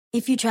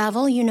If you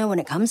travel, you know when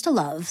it comes to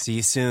love. See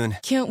you soon.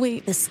 Can't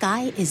wait. The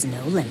sky is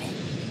no limit.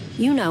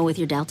 You know with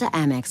your Delta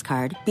Amex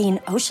card,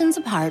 being oceans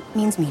apart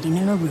means meeting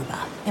in Aruba.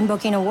 And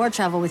booking a war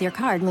travel with your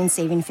card means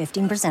saving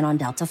 15% on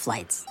Delta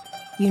flights.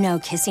 You know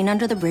kissing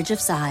under the Bridge of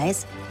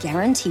Sighs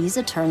guarantees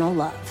eternal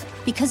love.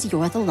 Because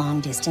you're the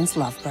long-distance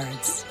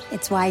lovebirds.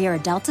 It's why you're a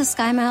Delta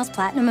SkyMiles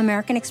Platinum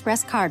American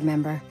Express card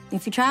member.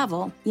 If you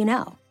travel, you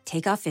know.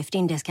 Take off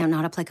 15 discount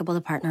not applicable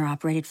to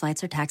partner-operated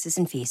flights or taxes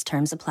and fees.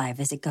 Terms apply.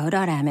 Visit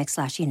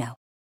go.amex/you-know.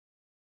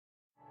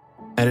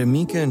 At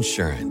Amica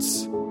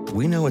Insurance,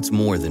 we know it's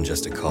more than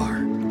just a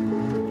car.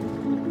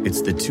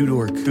 It's the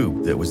two-door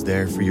coupe that was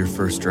there for your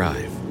first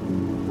drive.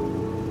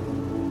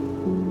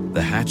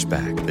 The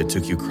hatchback that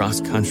took you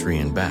cross-country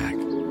and back.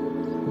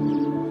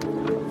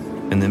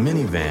 And the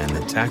minivan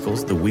that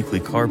tackles the weekly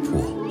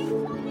carpool.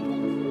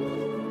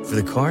 For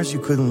the cars you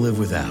couldn't live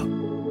without,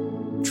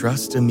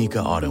 trust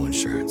Amica Auto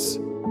Insurance.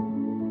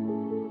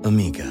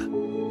 Amica.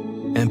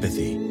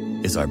 Empathy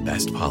is our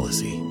best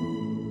policy.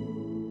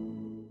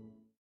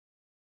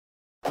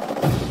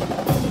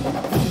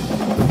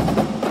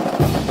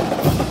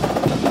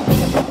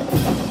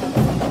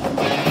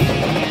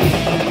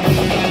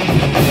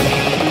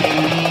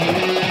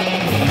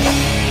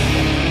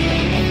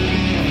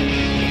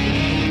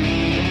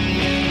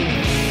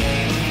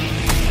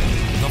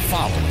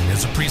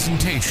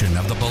 Presentation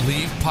of the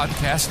Believe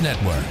Podcast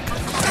Network.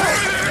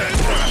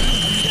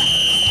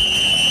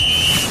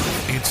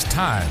 It's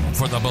time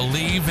for the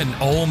Believe in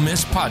Ole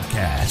Miss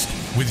podcast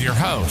with your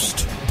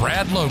host,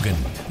 Brad Logan,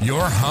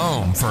 your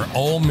home for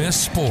Ole Miss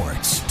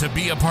sports. To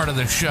be a part of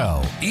the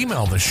show,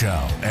 email the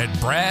show at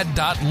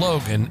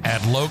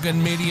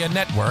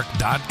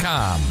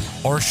brad.logan@loganmedianetwork.com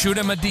or shoot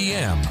him a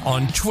DM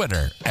on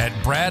Twitter at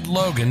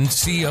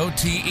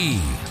BradLoganCOTE.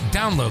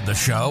 Download the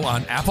show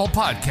on Apple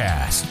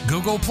Podcasts,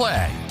 Google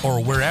Play,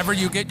 or wherever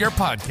you get your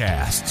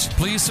podcasts.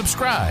 Please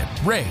subscribe,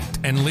 rate,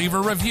 and leave a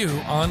review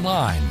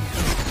online.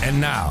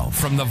 And now,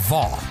 from the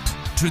vault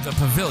to the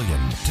pavilion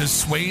to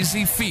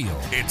Swayze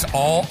Field, it's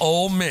all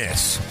Ole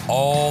Miss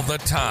all the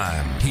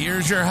time.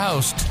 Here's your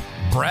host,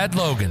 Brad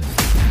Logan.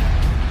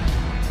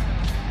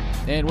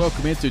 And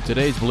welcome into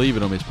today's Believe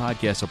in Ole Miss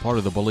podcast, a part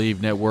of the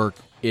Believe Network.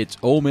 It's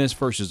Ole Miss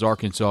versus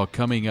Arkansas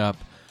coming up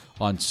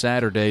on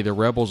Saturday. The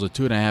Rebels a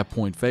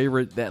 2.5-point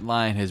favorite. That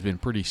line has been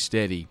pretty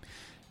steady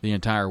the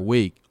entire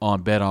week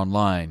on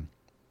betonline.ag.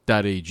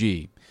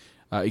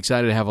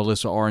 Excited to have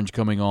Alyssa Orange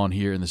coming on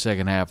here in the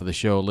second half of the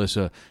show.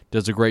 Alyssa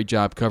does a great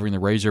job covering the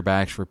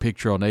Razorbacks for Pick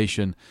Trail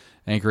Nation,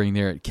 anchoring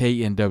there at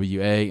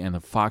KNWA and the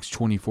Fox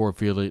 24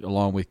 affiliate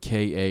along with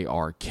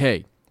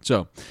KARK.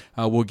 So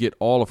we'll get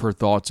all of her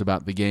thoughts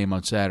about the game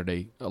on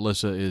Saturday.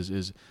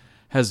 Alyssa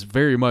has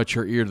very much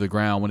her ear to the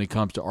ground when it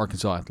comes to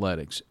Arkansas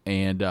athletics,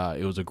 and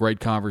it was a great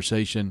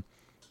conversation,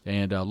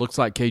 and looks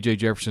like KJ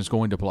Jefferson's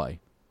going to play.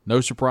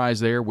 No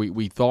surprise there.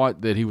 We thought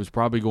that he was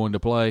probably going to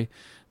play.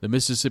 The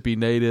Mississippi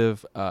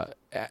native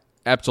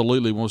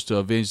absolutely wants to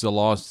avenge the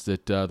loss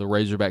that the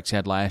Razorbacks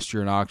had last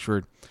year in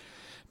Oxford.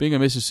 Being a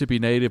Mississippi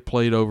native,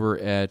 played over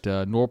at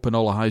North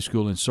Panola High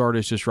School in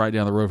Sardis, just right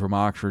down the road from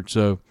Oxford.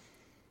 So,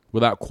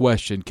 without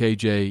question,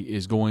 KJ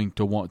is going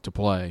to want to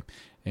play.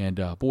 And,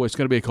 boy, it's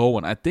going to be a cold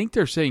one. I think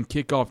they're saying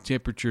kickoff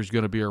temperature is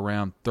going to be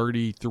around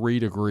 33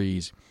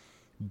 degrees,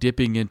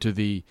 dipping into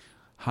the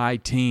high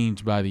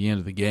teens by the end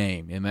of the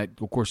game. And that,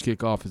 of course,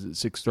 kickoff is at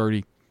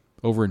 6:30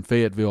 over in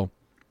Fayetteville.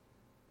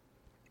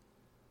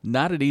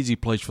 Not an easy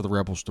place for the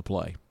Rebels to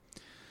play.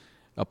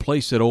 A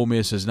place that Ole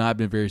Miss has not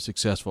been very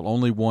successful,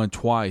 only won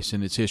twice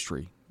in its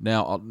history.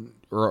 Now,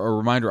 a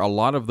reminder, a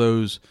lot of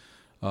those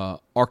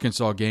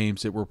Arkansas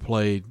games that were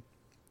played,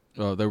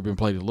 they've been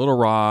played in Little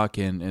Rock,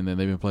 and then they've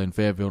been played in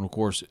Fayetteville. And, of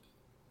course,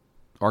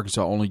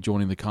 Arkansas only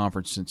joining the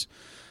conference since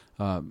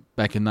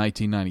back in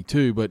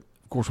 1992. But,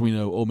 of course, we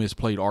know Ole Miss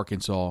played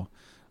Arkansas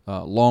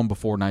long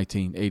before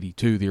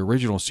 1982. The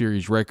original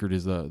series record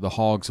is the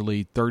Hogs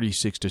lead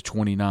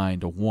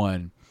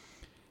 36-29-1.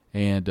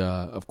 And,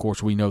 of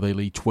course, we know they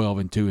lead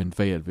 12-2 in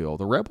Fayetteville.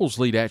 The Rebels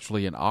lead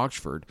actually in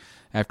Oxford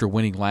after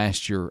winning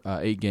last year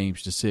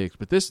 8-6.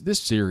 But this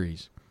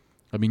series,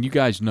 I mean, you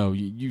guys know,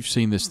 you've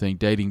seen this thing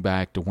dating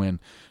back to when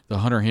the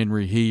Hunter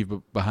Henry heave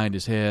behind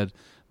his head,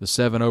 the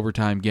 7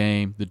 overtime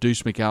game, the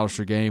Deuce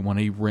McAllister game when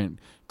he went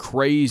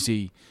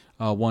crazy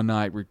one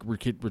night,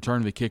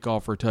 returning the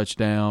kickoff for a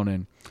touchdown,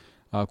 and,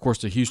 of course,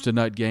 the Houston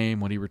Nutt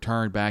game when he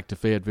returned back to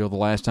Fayetteville the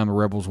last time the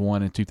Rebels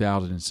won in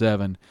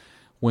 2007.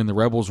 When the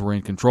Rebels were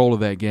in control of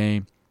that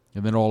game,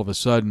 and then all of a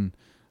sudden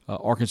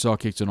Arkansas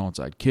kicks an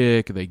onside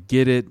kick. They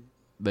get it.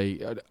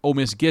 Ole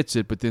Miss gets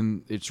it, but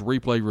then it's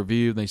replay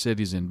review. They said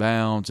he's in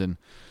bounds, and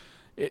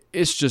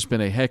it's just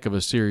been a heck of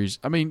a series.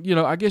 I mean,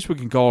 I guess we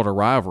can call it a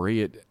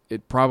rivalry.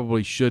 It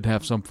probably should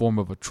have some form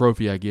of a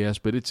trophy, I guess,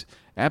 but it's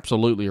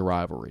absolutely a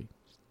rivalry.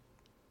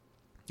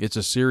 It's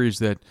a series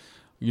that,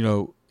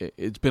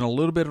 it's been a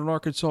little bit in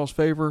Arkansas's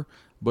favor,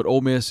 but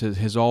Ole Miss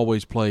has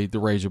always played the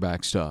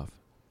Razorback stuff.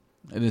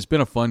 And it's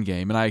been a fun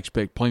game, and I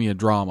expect plenty of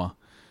drama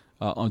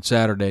on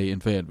Saturday in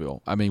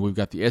Fayetteville. I mean, we've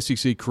got the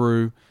SEC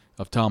crew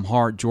of Tom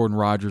Hart, Jordan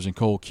Rogers, and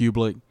Cole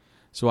Kubelik.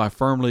 So I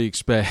firmly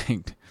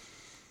expect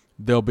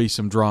there'll be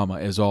some drama,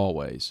 as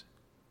always.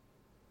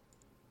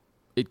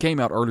 It came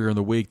out earlier in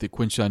the week that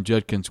Quinshon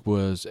Judkins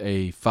was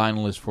a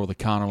finalist for the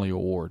Connolly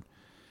Award.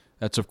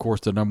 That's, of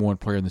course, the number one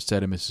player in the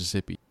state of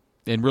Mississippi.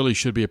 And really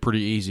should be a pretty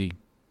easy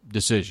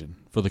decision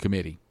for the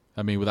committee.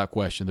 I mean, without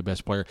question, the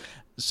best player.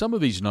 Some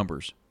of these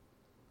numbers,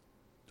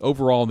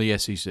 overall in the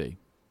SEC,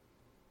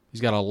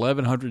 he's got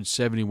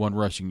 1,171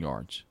 rushing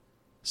yards.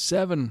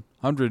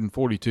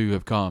 742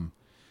 have come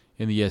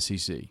in the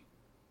SEC.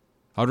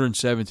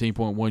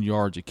 117.1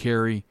 yards a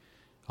carry.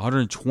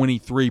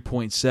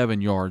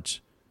 123.7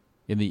 yards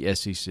in the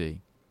SEC.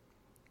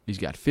 He's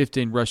got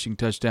 15 rushing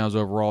touchdowns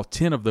overall.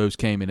 10 of those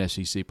came in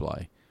SEC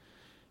play.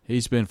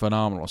 He's been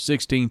phenomenal.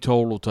 16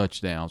 total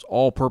touchdowns.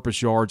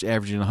 All-purpose yards,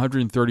 averaging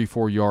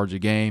 134 yards a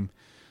game.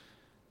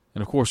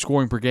 And, of course,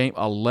 scoring per game,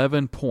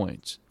 11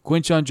 points.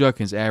 Quinshon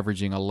Judkins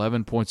averaging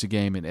 11 points a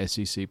game in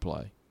SEC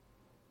play.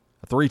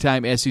 A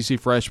three-time SEC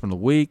Freshman of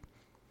the Week.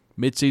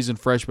 Midseason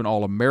Freshman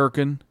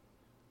All-American.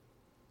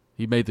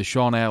 He made the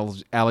Sean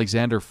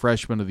Alexander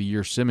Freshman of the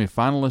Year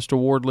semifinalist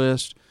award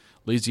list.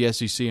 Leads the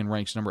SEC and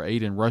ranks number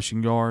 8 in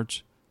rushing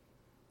yards.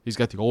 He's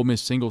got the Ole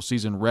Miss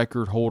single-season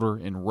record holder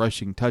in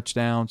rushing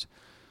touchdowns.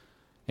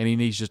 And he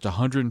needs just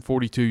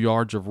 142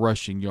 yards of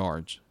rushing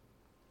yards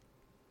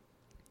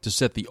to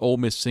set the Ole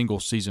Miss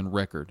single-season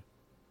record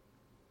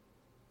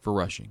for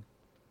rushing.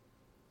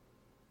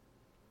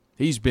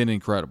 He's been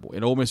incredible.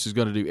 And Ole Miss is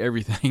going to do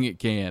everything it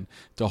can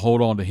to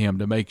hold on to him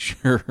to make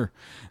sure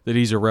that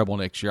he's a Rebel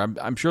next year.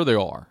 I'm sure they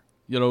are.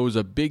 You know, it was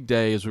a big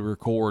day as we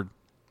record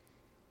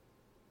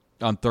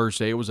on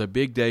Thursday. It was a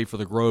big day for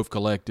the Grove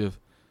Collective.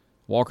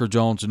 Walker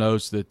Jones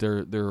notes that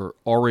they're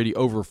already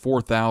over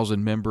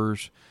 4,000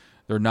 members.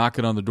 They're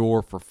knocking on the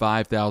door for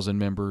 5,000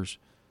 members.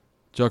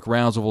 Chuck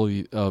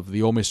Rounsaville of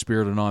the Ole Miss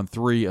Spirit and On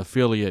 3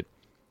 affiliate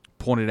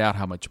pointed out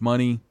how much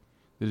money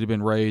that had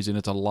been raised, and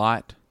it's a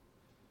lot.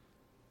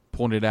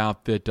 Pointed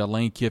out that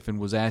Lane Kiffin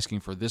was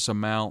asking for this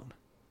amount,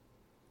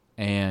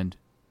 and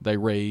they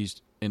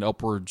raised in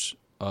upwards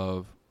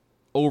of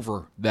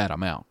over that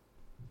amount.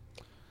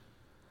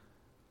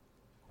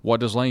 What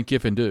does Lane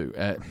Kiffin do?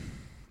 I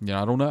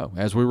don't know.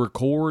 As we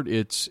record,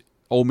 it's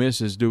Ole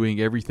Miss is doing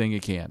everything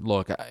it can.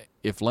 Look,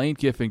 if Lane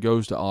Kiffin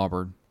goes to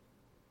Auburn,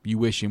 you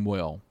wish him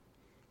well,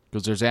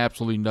 because there's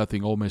absolutely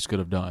nothing Ole Miss could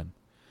have done.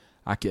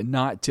 I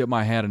cannot tip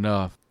my hat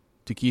enough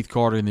to Keith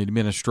Carter and the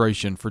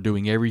administration for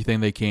doing everything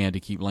they can to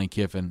keep Lane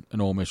Kiffin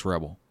an Ole Miss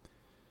Rebel.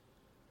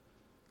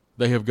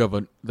 They have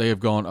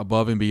gone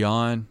above and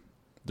beyond.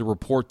 The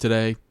report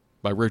today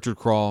by Richard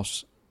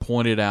Cross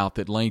pointed out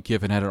that Lane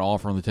Kiffin had an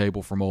offer on the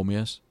table from Ole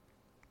Miss.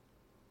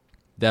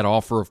 That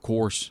offer, of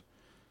course,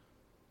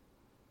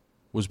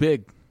 was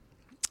big,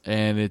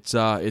 and it's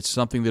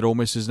something that Ole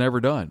Miss has never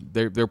done.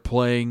 They're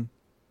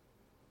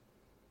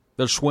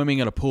swimming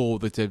in a pool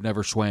that they've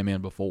never swam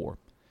in before,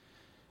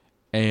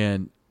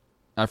 and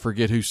I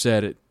forget who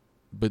said it,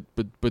 but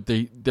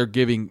they're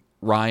giving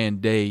Ryan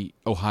Day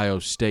Ohio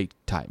State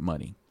type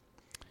money.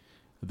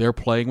 They're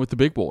playing with the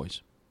big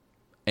boys,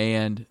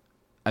 and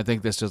I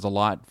think this does a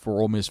lot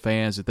for Ole Miss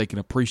fans, that they can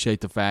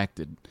appreciate the fact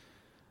that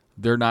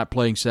they're not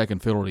playing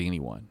second fiddle to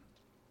anyone.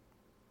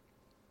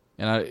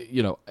 And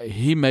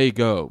he may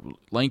go.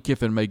 Lane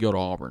Kiffin may go to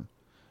Auburn,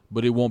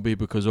 but it won't be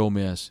because Ole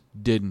Miss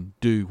didn't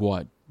do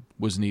what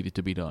was needed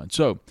to be done.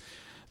 So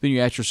then you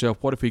ask yourself,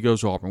 what if he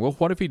goes to Auburn? Well,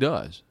 what if he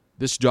does?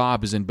 This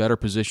job is in better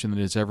position than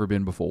it's ever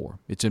been before.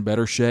 It's in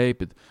better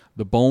shape.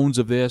 The bones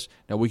of this.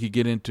 Now we could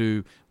get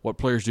into what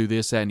players do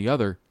this, that, and the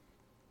other.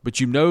 But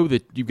you know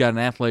that you've got an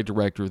athletic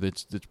director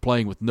that's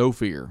playing with no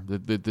fear,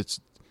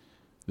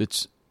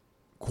 that's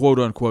quote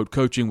unquote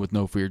coaching with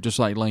no fear, just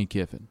like Lane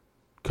Kiffin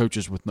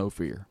coaches with no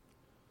fear.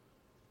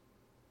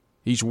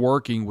 He's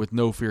working with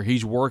no fear.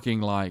 He's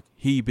working like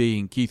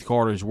being Keith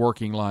Carter is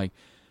working like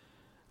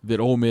that.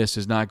 Ole Miss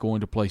is not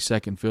going to play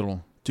second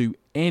fiddle to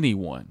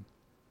anyone,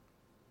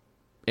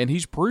 and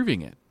he's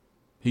proving it.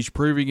 He's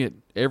proving it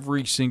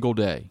every single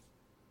day.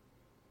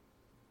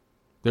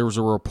 There was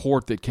a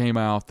report that came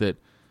out that,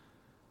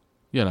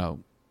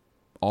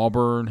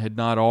 Auburn had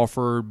not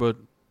offered, but,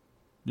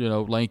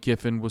 Lane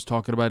Kiffin was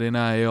talking about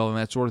NIL and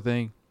that sort of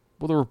thing.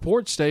 Well, the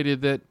report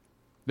stated that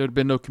there had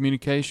been no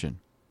communication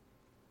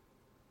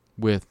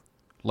with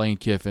Lane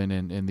Kiffin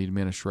and the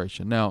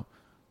administration. Now,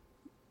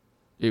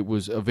 it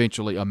was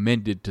eventually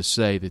amended to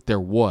say that there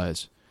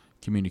was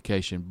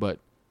communication, but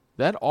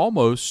that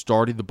almost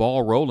started the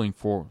ball rolling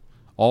for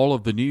all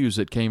of the news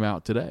that came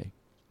out today.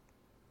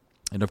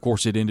 And, of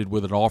course, it ended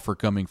with an offer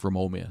coming from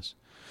Ole Miss.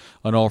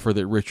 An offer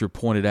that Richard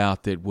pointed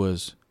out that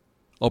was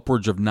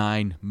upwards of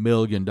 $9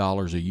 million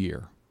a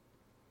year.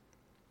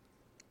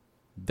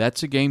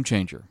 That's a game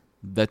changer.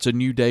 That's a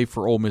new day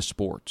for Ole Miss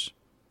sports.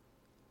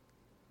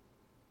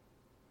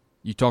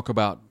 You talk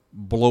about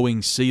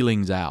blowing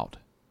ceilings out.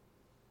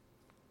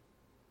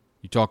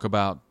 You talk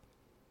about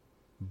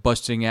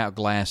busting out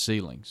glass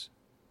ceilings.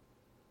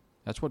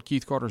 That's what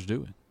Keith Carter's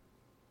doing.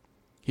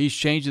 He's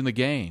changing the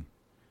game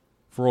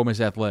for Ole Miss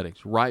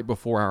athletics right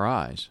before our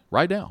eyes,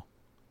 right now.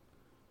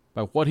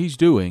 By what he's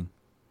doing,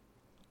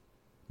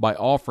 by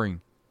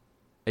offering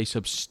a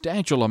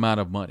substantial amount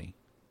of money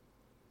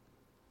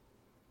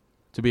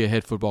to be a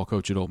head football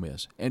coach at Ole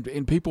Miss.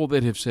 And people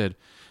that have said,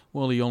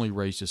 well, he only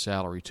raised his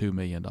salary $2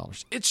 million.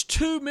 It's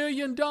 $2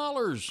 million!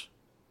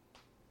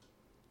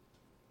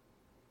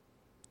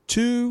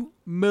 $2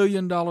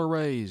 million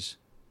raise.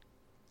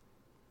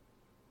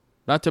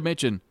 Not to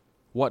mention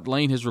what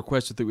Lane has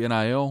requested through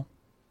NIL.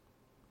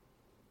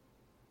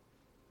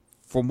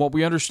 From what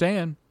we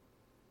understand,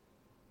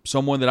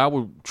 someone that I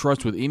would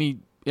trust with any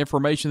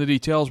information that he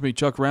tells me,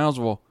 Chuck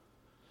Rounsaville,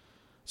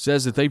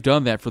 says that they've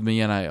done that for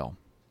the NIL.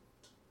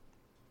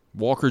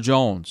 Walker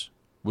Jones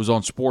was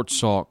on Sports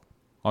Talk,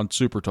 on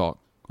Super Talk,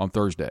 on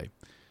Thursday.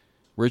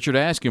 Richard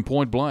asked him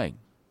point blank,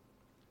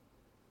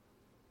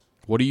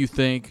 what do you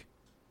think,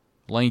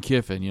 Lane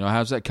Kiffin?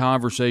 How's that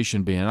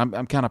conversation been?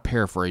 I'm kind of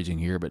paraphrasing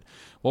here, but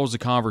what was the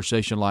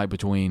conversation like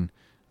between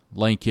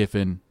Lane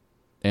Kiffin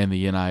and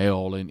the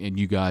NIL and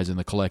you guys and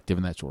the collective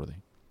and that sort of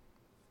thing?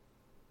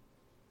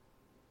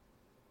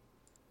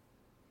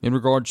 In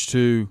regards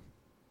to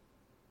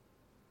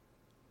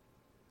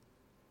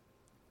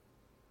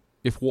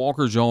if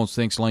Walker Jones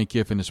thinks Lane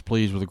Kiffin is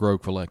pleased with the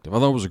Grove Collective. I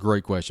thought it was a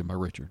great question by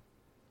Richard.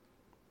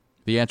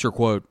 The answer,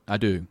 quote, I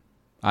do.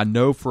 I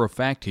know for a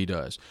fact he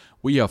does.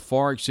 We have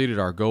far exceeded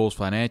our goals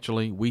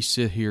financially. We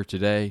sit here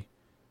today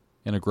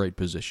in a great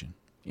position,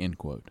 end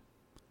quote.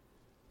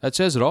 That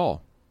says it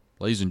all,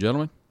 ladies and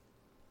gentlemen.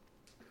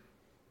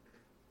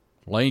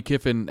 Lane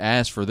Kiffin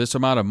asked for this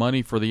amount of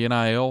money for the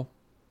NIL.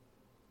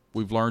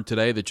 We've learned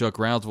today that Chuck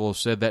Rounsaville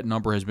said that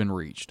number has been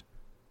reached.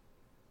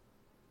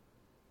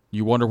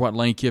 You wonder what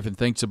Lane Kiffin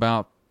thinks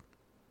about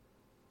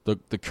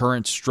the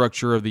current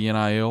structure of the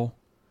NIL,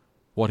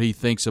 what he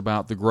thinks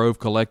about the Grove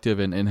Collective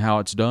and how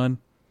it's done.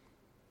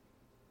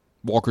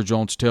 Walker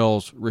Jones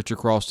tells Richard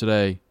Cross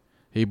today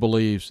he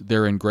believes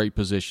they're in great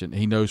position.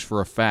 He knows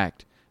for a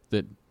fact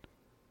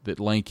that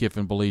Lane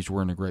Kiffin believes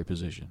we're in a great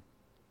position.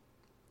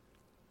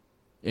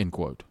 End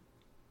quote.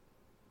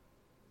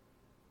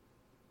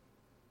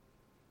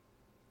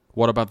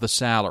 What about the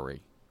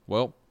salary?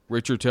 Well,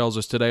 Richard tells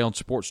us today on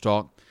Sports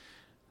Talk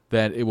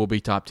that it will be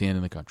top 10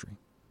 in the country.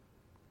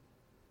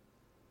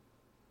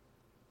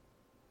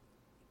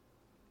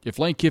 If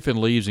Lane Kiffin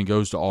leaves and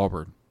goes to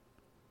Auburn,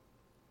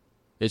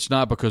 it's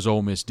not because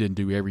Ole Miss didn't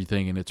do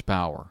everything in its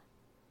power.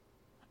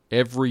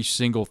 Every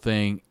single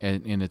thing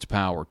in its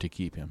power to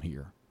keep him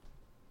here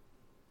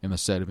in the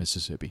state of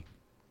Mississippi.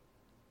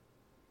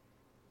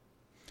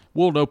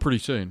 We'll know pretty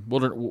soon.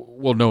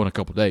 We'll know in a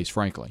couple of days,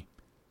 frankly.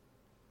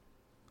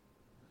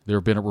 There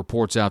have been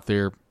reports out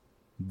there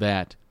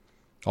that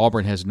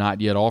Auburn has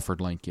not yet offered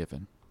Lane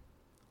Kiffin.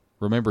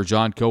 Remember,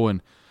 John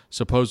Cohen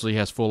supposedly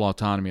has full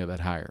autonomy of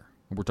that hire.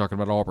 We're talking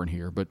about Auburn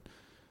here, but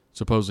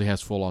supposedly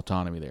has full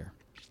autonomy there.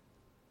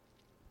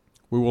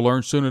 We will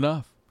learn soon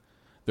enough.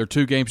 There are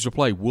 2 games to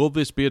play. Will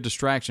this be a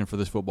distraction for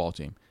this football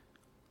team?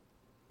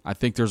 I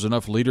think there's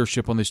enough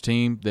leadership on this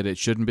team that it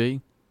shouldn't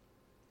be.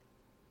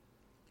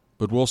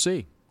 But we'll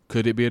see.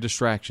 Could it be a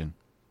distraction?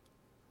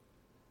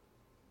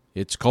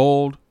 It's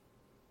cold.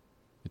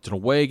 It's an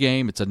away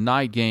game. It's a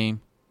night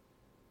game.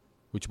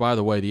 Which, by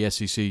the way, the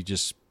SEC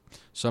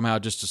somehow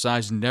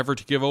decides never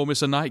to give Ole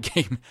Miss a night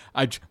game.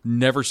 I've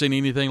never seen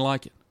anything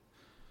like it.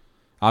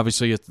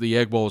 Obviously, the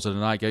Egg Bowl is at a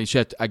night game.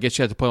 I guess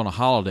you have to play on a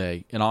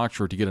holiday in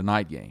Oxford to get a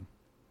night game.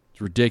 It's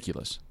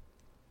ridiculous.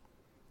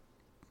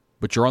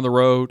 But you're on the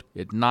road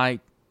at night.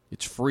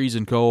 It's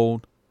freezing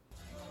cold.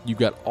 You've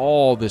got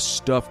all this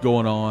stuff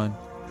going on,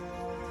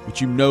 but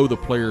the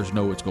players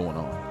know what's going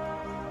on.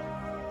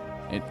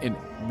 And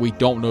we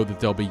don't know that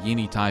there'll be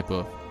any type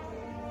of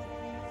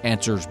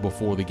answers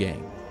before the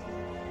game.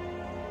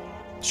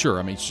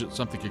 Sure,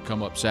 something could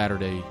come up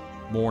Saturday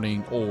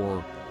morning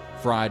or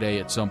Friday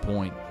at some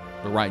point,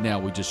 but right now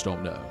we just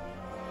don't know.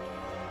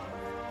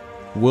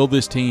 Will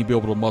this team be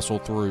able to muscle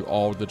through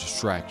all the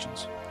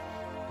distractions?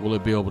 Will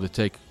it be able to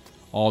take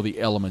all the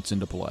elements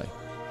into play?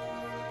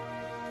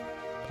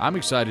 I'm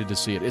excited to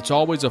see it. It's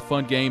always a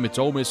fun game. It's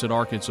Ole Miss and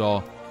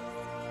Arkansas,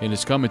 and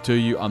it's coming to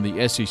you on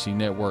the SEC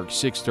Network,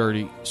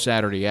 6:30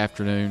 Saturday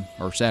afternoon,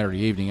 or Saturday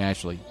evening,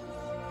 actually,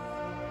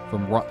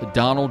 from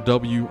Donald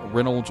W.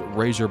 Reynolds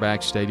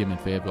Razorback Stadium in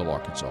Fayetteville,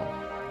 Arkansas.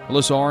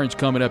 Alyssa Orange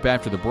coming up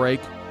after the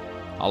break.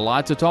 A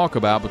lot to talk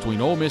about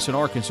between Ole Miss and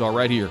Arkansas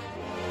right here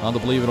on the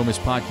Believe It Ole Miss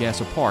podcast,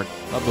 a part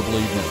of the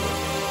Believe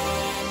Network.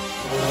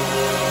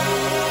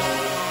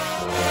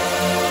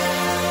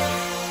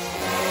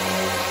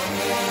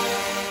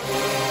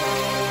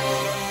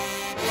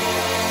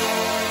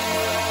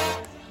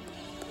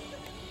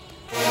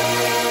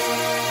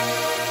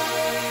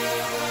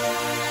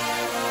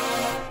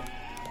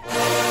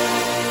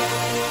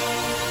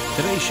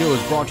 Today's show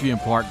is brought to you in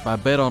part by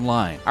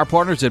BetOnline. Our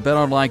partners at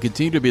BetOnline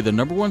continue to be the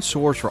number one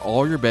source for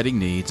all your betting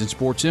needs and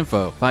sports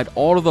info. Find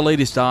all of the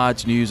latest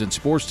odds, news, and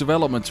sports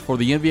developments for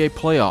the NBA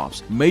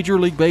playoffs, Major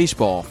League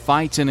Baseball,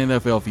 fights, and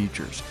NFL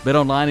futures.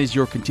 BetOnline is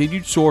your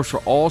continued source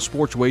for all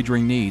sports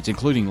wagering needs,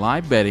 including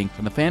live betting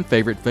and the fan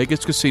favorite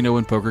Vegas casino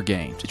and poker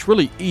games. It's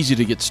really easy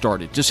to get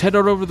started. Just head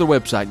on over to the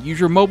website, use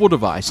your mobile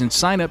device, and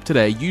sign up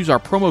today. Use our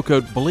promo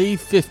code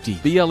BELIEVE50,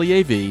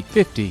 BLEAV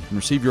 50, and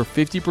receive your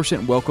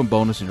 50% welcome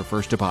bonus in your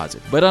first deposit.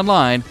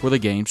 BetOnline, where the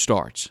game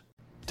starts.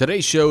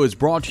 Today's show is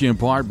brought to you in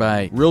part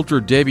by Realtor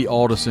Debbie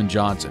Alderson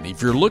Johnson.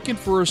 If you're looking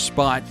for a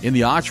spot in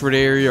the Oxford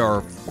area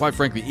or, quite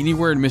frankly,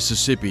 anywhere in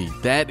Mississippi,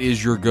 that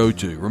is your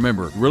go-to.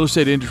 Remember, real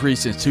estate industry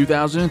since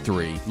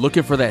 2003.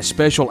 Looking for that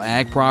special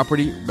ag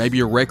property,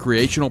 maybe a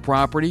recreational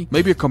property,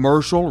 maybe a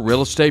commercial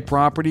real estate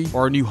property,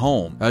 or a new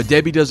home.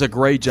 Debbie does a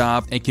great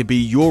job and can be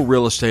your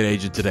real estate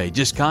agent today.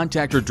 Just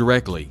contact her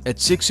directly at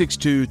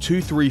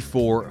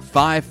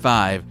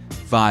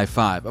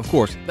 662-234-5555. Of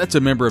course, that's a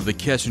member of the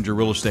Kessinger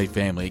Real Estate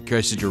family at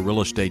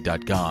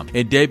KessingerRealEstate.com,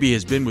 and Debbie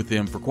has been with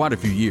them for quite a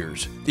few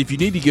years. If you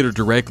need to get her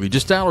directly,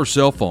 just dial her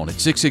cell phone at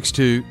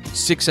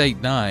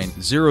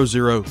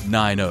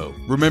 662-689-0090.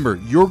 Remember,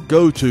 your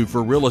go-to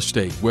for real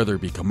estate, whether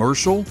it be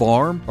commercial,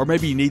 farm, or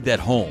maybe you need that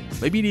home.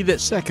 Maybe you need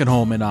that second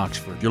home in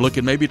Oxford. You're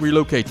looking maybe to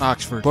relocate to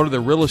Oxford. Part of the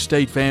real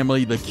estate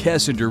family, the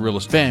Kessinger Real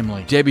Estate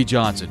family. Debbie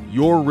Johnson,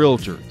 your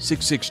realtor,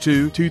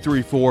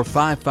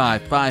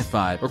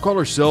 662-234-5555, or call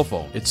her cell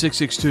phone at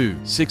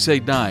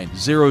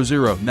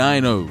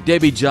 662-689-0090.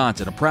 Debbie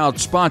Johnson, a proud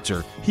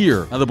sponsor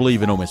here on the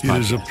Believe in Ole Miss podcast.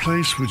 It is a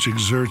place which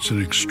exerts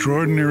an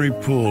extraordinary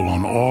pull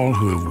on all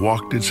who have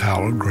walked its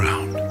hallowed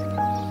ground.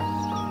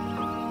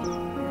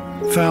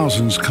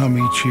 Thousands come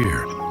each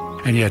year,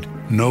 and yet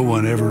no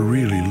one ever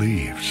really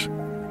leaves.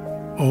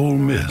 Ole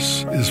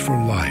Miss is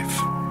for life,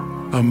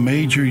 a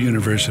major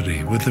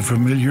university with the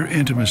familiar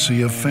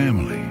intimacy of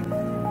family.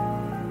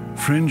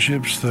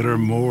 Friendships that are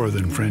more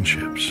than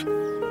friendships.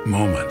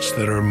 Moments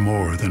that are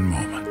more than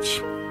moments.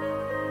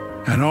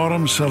 An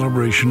autumn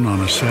celebration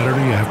on a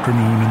Saturday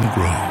afternoon in the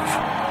Grove.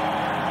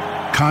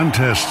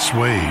 Contests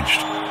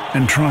waged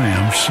and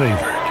triumphs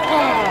savored.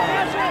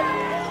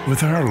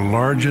 With our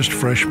largest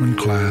freshman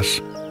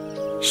class,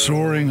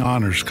 soaring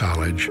honors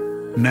college,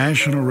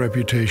 national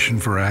reputation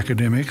for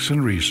academics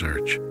and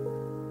research,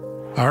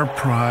 our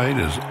pride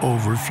is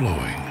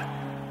overflowing.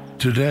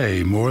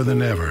 Today, more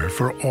than ever,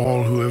 for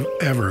all who have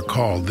ever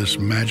called this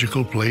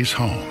magical place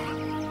home.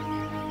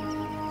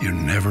 You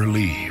never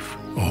leave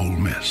Ole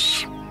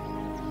Miss.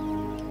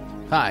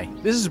 Hi,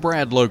 this is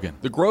Brad Logan.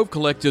 The Grove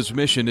Collective's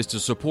mission is to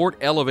support,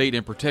 elevate,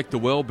 and protect the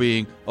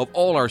well-being of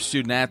all our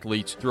student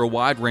athletes through a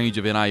wide range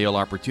of NIL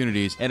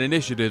opportunities and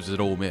initiatives at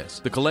Ole Miss.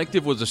 The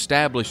collective was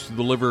established to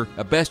deliver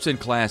a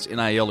best-in-class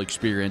NIL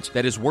experience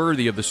that is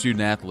worthy of the student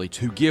athletes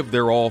who give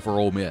their all for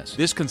Ole Miss.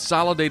 This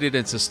consolidated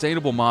and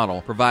sustainable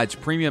model provides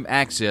premium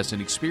access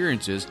and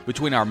experiences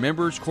between our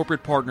members,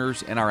 corporate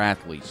partners, and our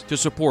athletes. To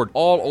support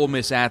all Ole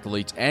Miss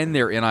athletes and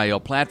their NIL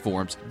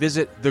platforms,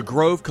 visit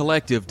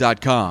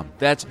thegrovecollective.com.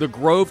 That's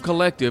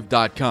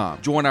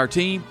thegrovecollective.com. Join our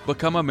team,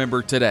 become a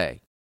member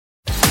today.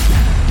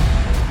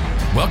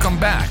 Welcome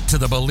back to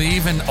the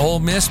Believe in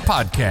Ole Miss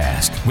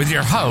podcast with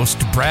your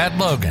host, Brad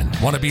Logan.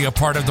 Want to be a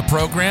part of the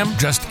program?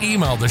 Just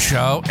email the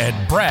show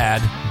at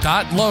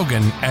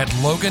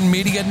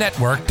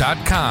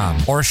brad.logan@loganmedianetwork.com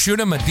or shoot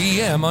him a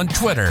DM on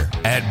Twitter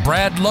at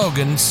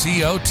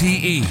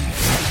BradLoganCOTE.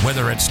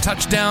 Whether it's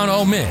touchdown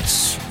Ole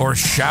Miss or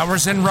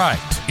showers and right,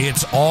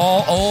 it's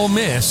all Ole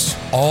Miss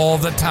all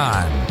the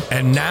time.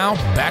 And now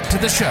back to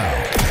the show.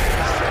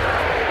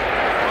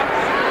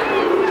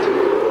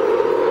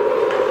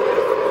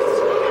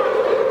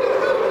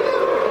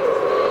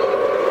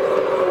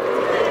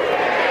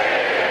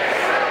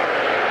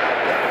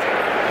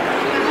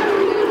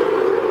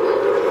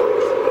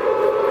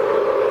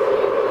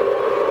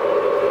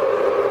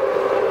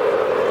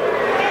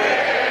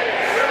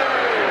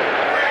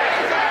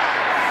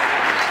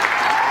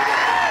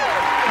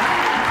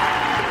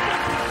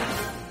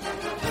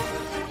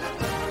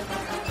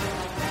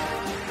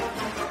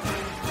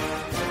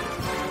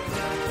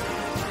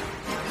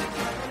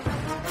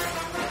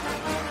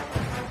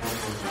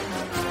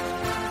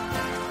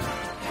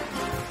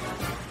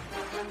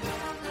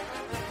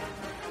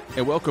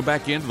 And welcome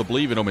back into the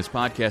Believe in Ole Miss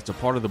podcast, a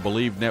part of the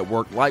Believe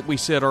Network. Like we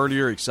said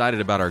earlier, excited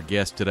about our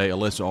guest today.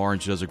 Alyssa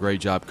Orange does a great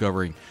job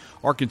covering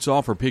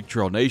Arkansas for Pig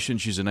Trail Nation.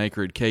 She's an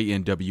anchor at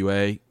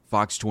KNWA,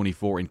 Fox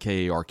 24, and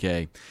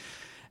KARK.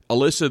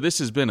 Alyssa, this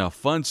has been a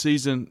fun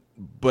season,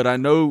 but I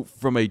know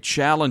from a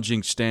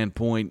challenging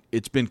standpoint,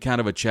 it's been kind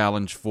of a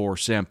challenge for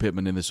Sam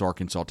Pittman and this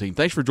Arkansas team.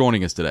 Thanks for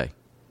joining us today.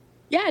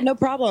 Yeah, no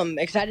problem.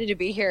 Excited to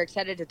be here.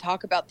 Excited to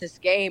talk about this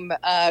game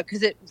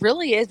because it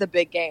really is a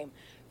big game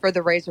for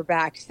the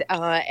Razorbacks.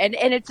 And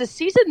it's a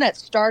season that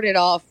started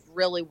off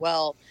really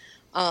well.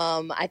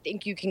 I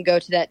think you can go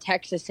to that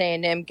Texas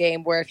A&M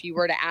game where if you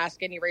were to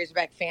ask any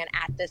Razorback fan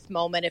at this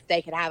moment if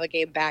they could have a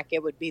game back,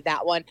 it would be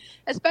that one,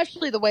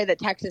 especially the way that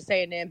Texas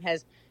A&M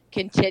has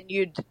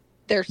continued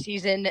their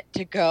season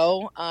to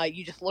go.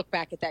 You just look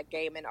back at that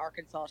game, and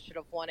Arkansas should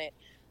have won it.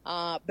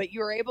 But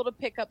you were able to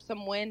pick up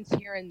some wins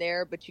here and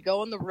there, but you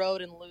go on the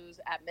road and lose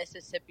at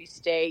Mississippi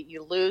State.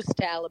 You lose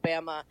to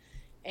Alabama.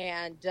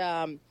 And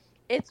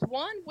it's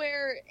one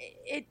where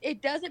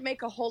it doesn't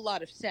make a whole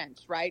lot of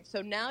sense, right?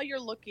 So now you're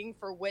looking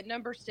for win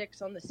number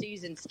 6 on the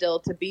season still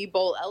to be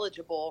bowl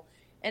eligible.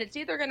 And it's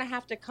either going to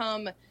have to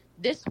come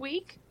this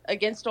week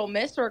against Ole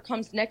Miss, or it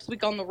comes next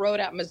week on the road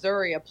at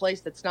Missouri, a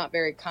place that's not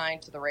very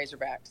kind to the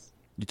Razorbacks.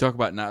 You talk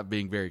about not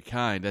being very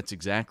kind. That's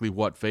exactly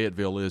what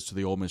Fayetteville is to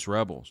the Ole Miss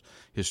Rebels.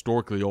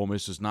 Historically, Ole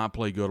Miss does not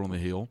play good on the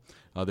Hill.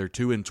 They're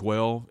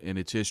 2-12 in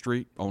its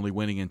history, only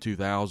winning in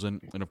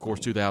 2000 and, of course,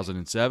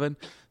 2007.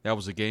 That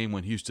was a game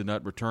when Houston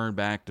Nutt returned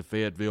back to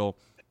Fayetteville,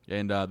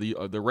 and the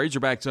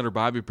Razorbacks under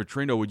Bobby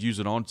Petrino would use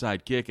an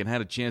onside kick and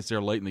had a chance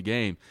there late in the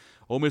game.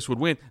 Ole Miss would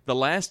win. The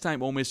last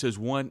time Ole Miss has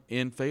won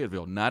in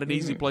Fayetteville, not an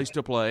easy place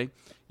to play.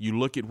 You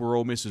look at where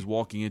Ole Miss is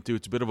walking into,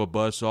 it's a bit of a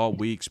buzzsaw.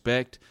 We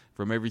expect,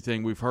 from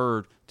everything we've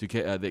heard, that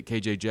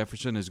KJ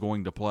Jefferson is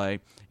going to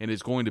play, and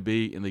it's going to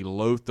be in the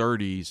low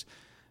 30s.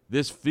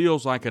 This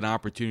feels like an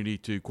opportunity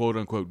to,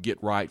 quote-unquote, get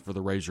right for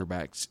the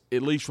Razorbacks,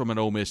 at least from an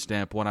Ole Miss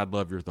standpoint. I'd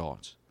love your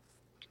thoughts.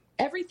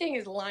 Everything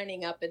is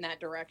lining up in that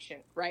direction,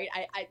 right?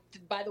 I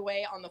by the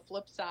way, on the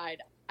flip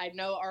side, I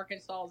know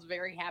Arkansas is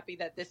very happy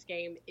that this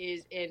game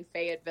is in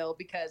Fayetteville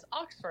because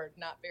Oxford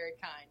not very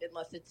kind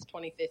unless it's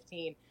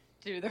 2015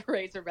 to the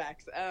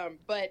Razorbacks.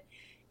 But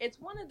it's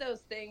one of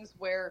those things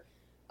where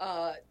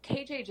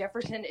KJ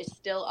Jefferson is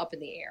still up in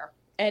the air.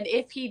 And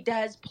if he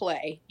does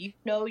play, you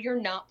know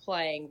you're not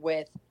playing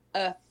with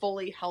a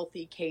fully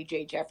healthy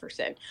KJ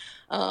Jefferson.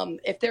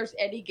 If there's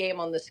any game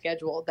on the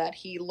schedule that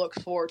he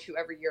looks forward to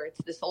every year,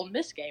 it's this Ole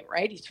Miss game,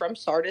 right? He's from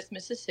Sardis,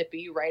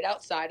 Mississippi, right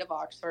outside of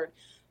Oxford.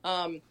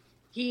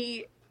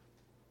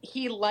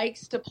 He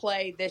likes to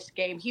play this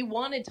game. He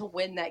wanted to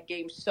win that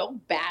game so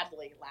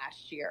badly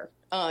last year.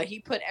 He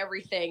put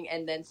everything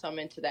and then some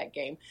into that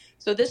game.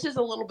 So this is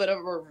a little bit of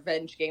a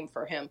revenge game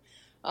for him.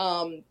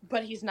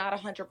 But he's not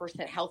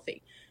 100%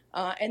 healthy.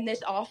 And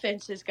this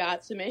offense has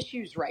got some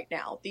issues right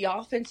now. The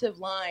offensive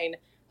line,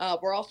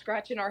 we're all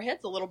scratching our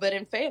heads a little bit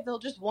in Fayetteville,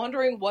 just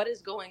wondering what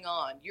is going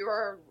on.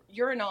 You're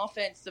an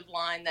offensive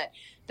line that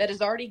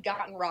has already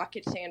gotten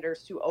Rocket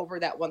Sanders to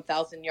over that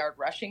 1,000-yard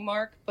rushing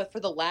mark, but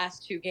for the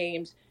last 2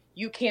 games,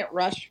 you can't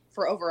rush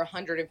for over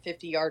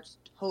 150 yards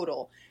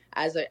total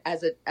as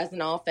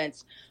an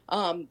offense.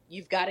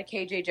 You've got a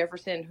KJ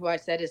Jefferson, who I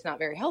said is not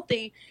very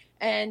healthy,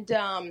 and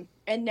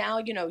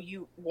now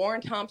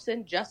Warren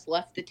Thompson just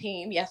left the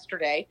team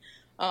yesterday,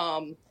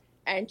 and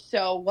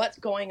so what's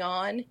going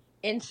on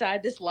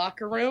inside this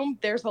locker room?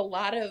 There's a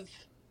lot of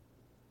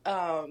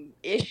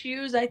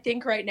issues, I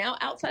think, right now,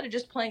 outside of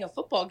just playing a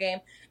football game,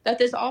 that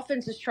this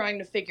offense is trying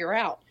to figure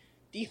out.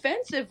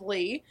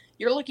 Defensively,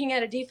 you're looking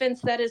at a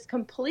defense that has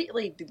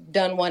completely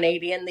done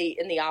 180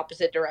 in the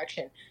opposite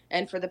direction.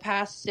 And for the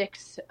past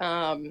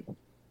I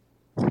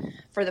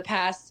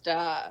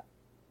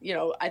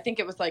think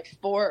it was like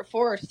four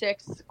or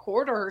 6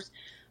 quarters,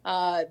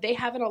 they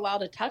haven't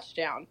allowed a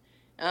touchdown.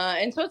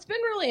 And so it's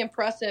been really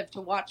impressive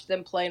to watch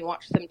them play and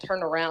watch them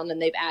turn around,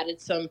 and they've added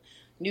some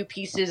new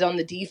pieces on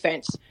the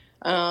defense.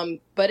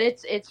 But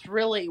it's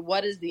really,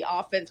 what is the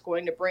offense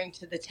going to bring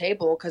to the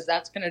table? Because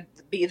that's going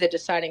to be the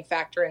deciding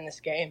factor in this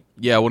game.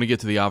 Yeah, I want to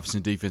get to the offense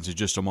and defense in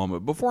just a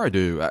moment. Before I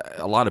do,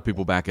 a lot of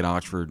people back at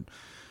Oxford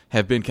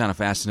have been kind of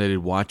fascinated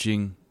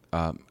watching,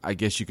 I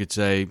guess you could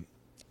say,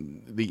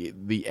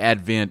 the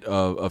advent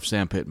of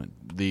Sam Pittman,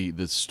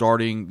 the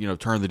starting,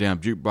 turn the damn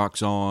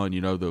jukebox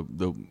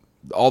on,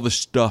 all the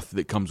stuff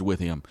that comes with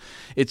him.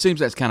 It seems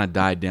that's kind of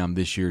died down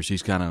this year as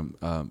he's kind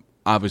of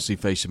obviously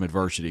faced some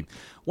adversity.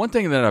 One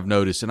thing that I've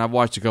noticed, and I've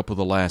watched a couple of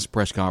the last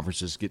press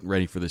conferences getting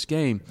ready for this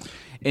game,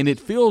 and it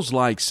feels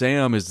like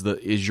Sam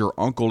is your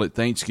uncle at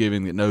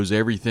Thanksgiving that knows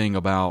everything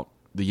about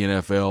the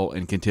NFL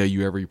and can tell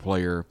you every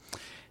player.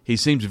 He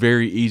seems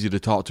very easy to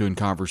talk to in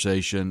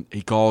conversation.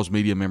 He calls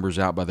media members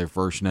out by their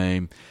first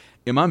name.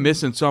 Am I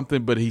missing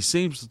something? But he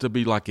seems to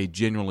be like a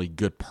genuinely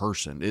good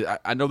person.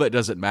 I know that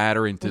doesn't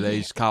matter in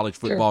today's college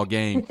football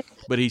game,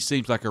 but he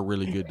seems like a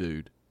really good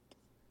dude.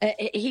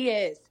 He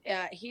is.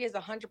 He is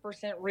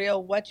 100%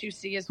 real. What you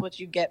see is what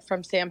you get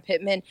from Sam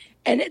Pittman.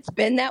 And it's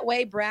been that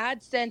way,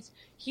 Brad, since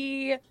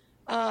he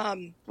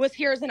was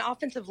here as an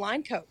offensive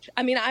line coach.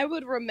 I mean, I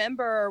would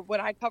remember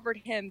when I covered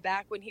him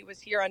back when he was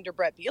here under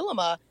Brett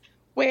Bielema,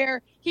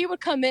 where he would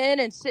come in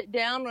and sit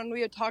down when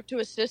we would talk to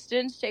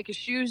assistants, take his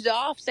shoes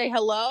off, say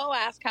hello,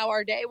 ask how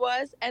our day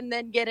was, and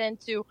then get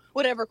into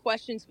whatever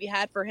questions we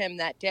had for him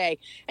that day.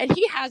 And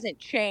he hasn't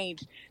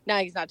changed. Now,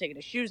 he's not taking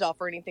his shoes off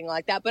or anything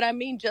like that, but I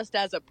mean just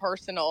as a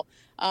personal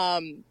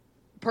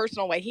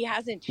way, he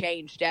hasn't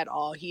changed at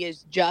all. He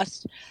is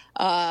just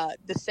the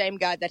same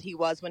guy that he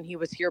was when he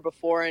was here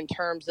before in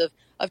terms of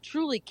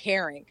truly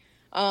caring.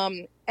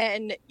 And,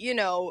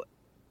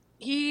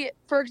 he,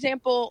 for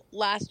example,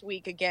 last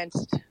week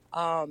against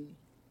LSU,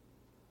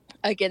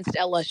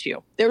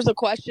 there was a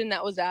question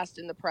that was asked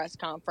in the press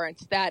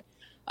conference that,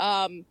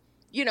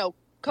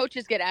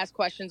 coaches get asked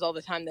questions all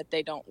the time that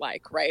they don't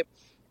like, right?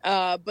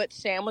 But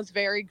Sam was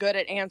very good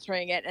at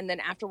answering it, and then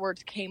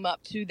afterwards came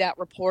up to that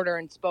reporter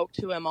and spoke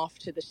to him off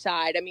to the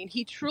side. I mean,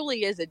 he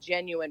truly is a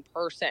genuine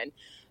person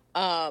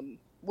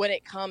when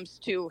it comes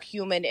to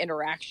human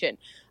interaction.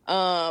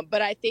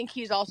 But I think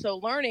he's also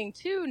learning,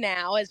 too,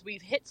 now, as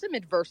we've hit some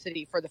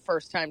adversity for the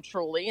first time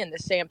truly in the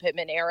Sam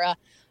Pittman era,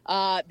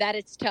 that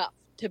it's tough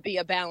to be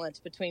a balance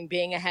between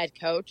being a head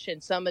coach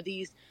and some of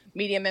these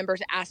media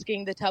members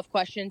asking the tough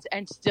questions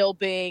and still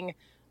being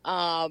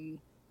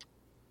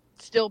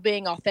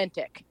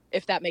authentic,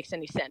 if that makes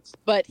any sense.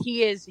 But he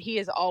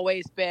has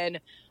always been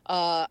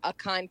a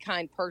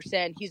kind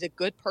person. He's a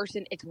good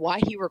person. It's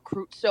why he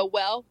recruits so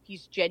well.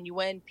 He's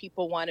genuine.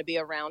 People want to be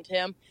around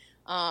him.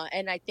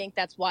 And I think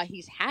that's why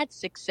he's had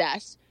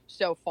success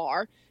so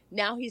far.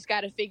 Now he's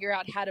got to figure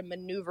out how to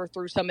maneuver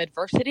through some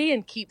adversity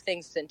and keep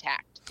things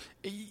intact.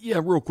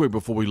 Yeah, real quick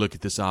before we look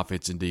at this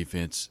offense and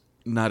defense,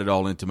 not at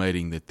all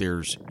intimating that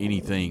there's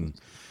anything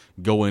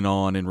going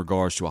on in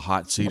regards to a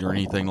hot seat or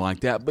anything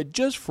like that, but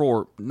just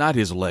for not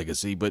his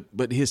legacy, but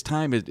his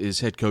time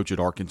as head coach at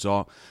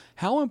Arkansas,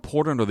 how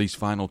important are these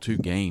final 2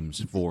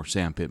 games for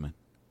Sam Pittman?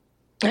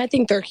 I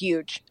think they're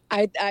huge.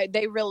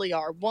 They really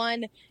are.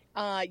 One,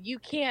 you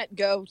can't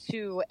go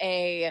to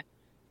an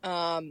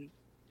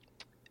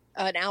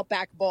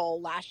Outback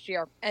Bowl last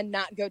year and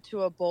not go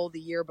to a bowl the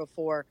year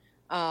before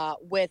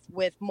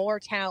with more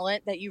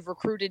talent that you've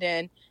recruited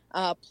in,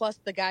 plus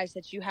the guys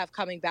that you have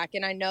coming back.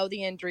 And I know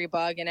the injury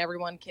bug, and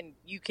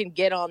you can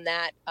get on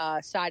that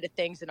side of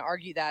things and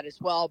argue that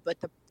as well. But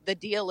the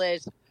deal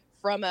is,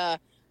 from an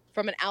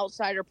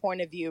outsider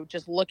point of view,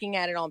 just looking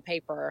at it on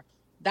paper,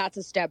 that's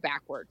a step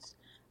backwards.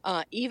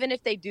 Even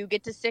if they do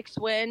get to 6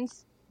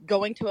 wins,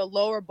 going to a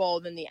lower bowl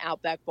than the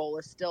Outback Bowl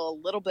is still a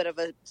little bit of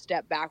a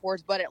step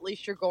backwards, but at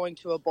least you're going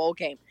to a bowl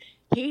game.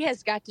 He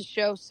has got to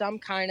show some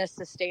kind of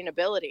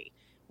sustainability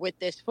with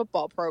this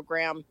football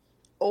program,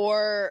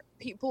 or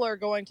people are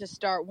going to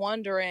start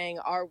wondering,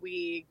 are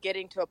we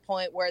getting to a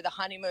point where the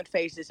honeymoon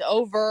phase is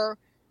over,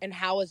 and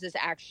how is this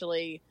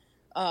actually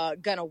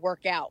going to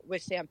work out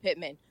with Sam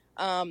Pittman?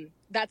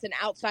 That's an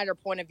outsider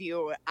point of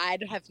view. I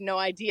have no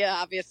idea,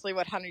 obviously,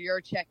 what Hunter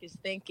Yurachek is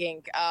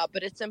thinking,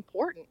 but it's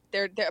important.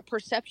 Their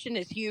perception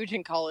is huge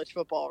in college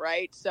football,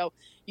 right? So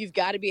you've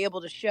got to be able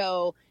to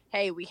show,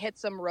 hey, we hit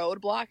some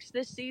roadblocks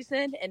this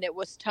season, and it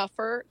was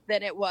tougher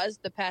than it was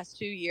the past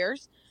 2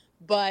 years,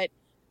 but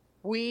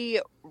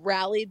we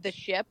rallied the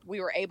ship.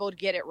 We were able to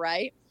get it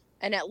right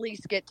and at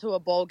least get to a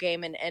bowl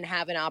game and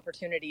have an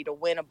opportunity to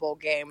win a bowl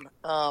game.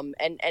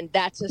 And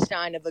that's a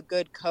sign of a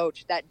good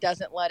coach that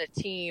doesn't let a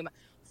team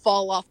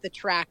fall off the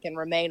track and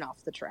remain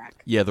off the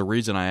track. Yeah, the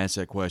reason I asked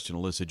that question,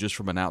 Alyssa, just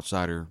from an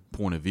outsider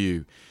point of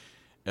view,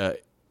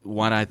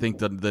 why I think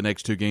the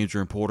next 2 games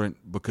are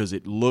important, because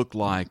it looked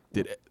like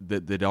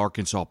that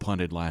Arkansas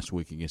punted last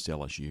week against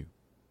LSU.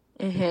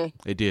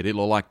 Mm-hmm. It did. It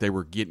looked like they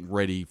were getting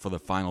ready for the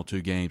final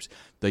 2 games.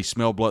 They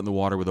smell blood in the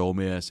water with Ole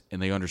Miss,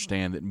 and they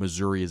understand that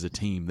Missouri is a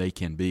team they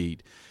can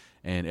beat.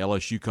 And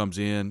LSU comes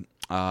in.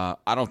 I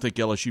don't think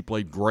LSU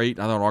played great.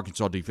 I thought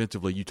Arkansas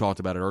defensively, you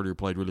talked about it earlier,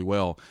 played really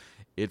well.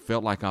 It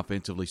felt like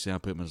offensively, Sam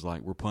Pittman was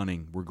like, we're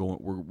punting. We're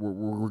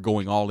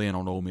going all in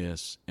on Ole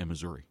Miss and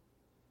Missouri.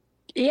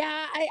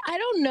 Yeah, I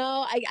don't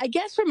know. I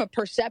guess from a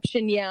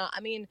perception, yeah. I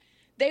mean,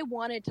 they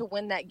wanted to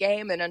win that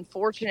game, and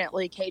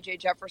unfortunately, KJ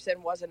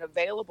Jefferson wasn't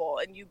available.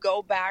 And you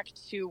go back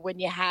to when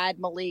you had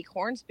Malik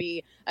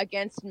Hornsby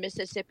against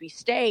Mississippi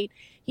State,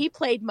 he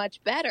played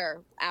much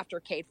better after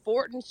Cade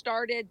Fortin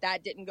started.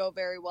 That didn't go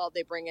very well.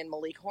 They bring in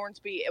Malik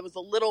Hornsby. It was a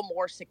little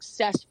more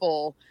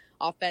successful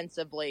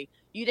offensively.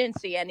 You didn't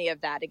see any of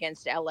that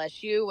against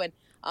LSU. And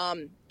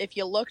if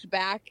you looked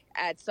back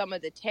at some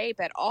of the tape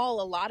at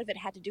all, a lot of it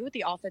had to do with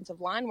the offensive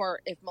line, where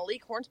if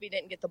Malik Hornsby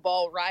didn't get the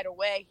ball right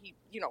away,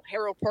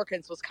 Harold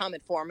Perkins was coming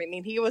for him. I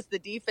mean, he was the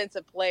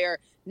defensive player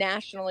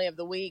nationally of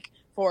the week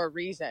for a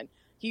reason.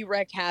 He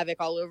wreaked havoc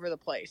all over the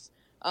place.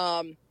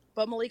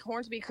 But Malik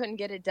Hornsby couldn't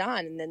get it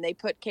done. And then they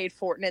put Cade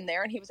Fortin in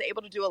there, and he was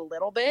able to do a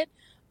little bit.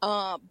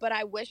 But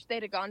I wish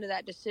they'd have gone to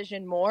that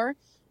decision more.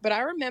 But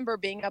I remember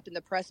being up in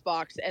the press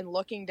box and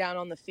looking down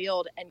on the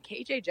field, and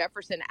KJ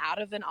Jefferson,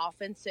 out of an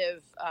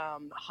offensive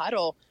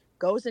huddle,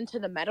 goes into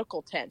the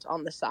medical tent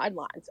on the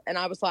sidelines. And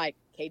I was like,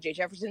 KJ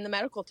Jefferson in the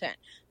medical tent.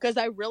 Because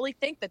I really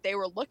think that they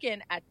were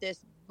looking at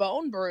this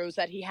bone bruise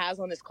that he has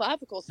on his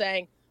clavicle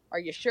saying, are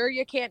you sure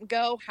you can't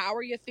go? How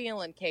are you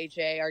feeling,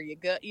 KJ? Are you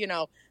good?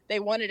 They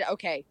wanted,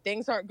 okay,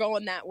 things aren't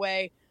going that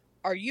way.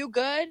 Are you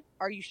good?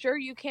 Are you sure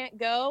you can't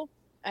go?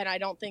 And I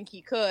don't think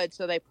he could,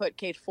 so they put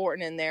Cade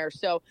Fortin in there.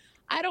 So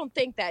I don't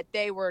think that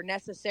they were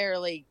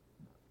necessarily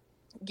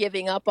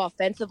giving up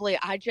offensively.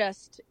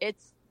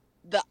 It's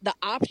the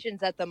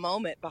options at the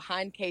moment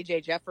behind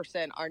KJ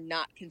Jefferson are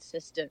not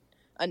consistent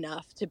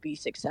enough to be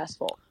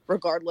successful,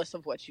 regardless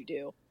of what you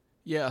do.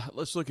 Yeah,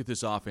 let's look at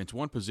this offense.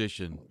 One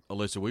position,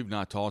 Alyssa, we've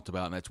not talked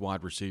about, and that's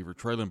wide receiver.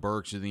 Traylon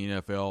Burks in the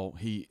NFL,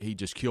 he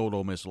just killed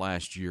Ole Miss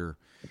last year.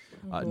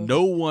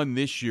 No one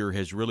this year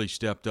has really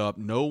stepped up.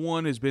 No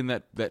one has been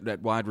that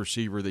wide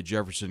receiver that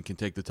Jefferson can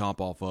take the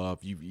top off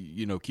of.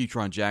 You know,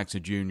 Keytron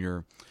Jackson Jr.,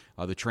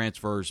 the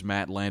transfers,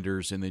 Matt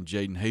Landers, and then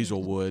Jaden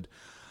Hazelwood.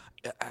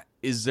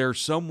 Is there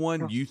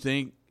someone you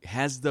think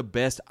has the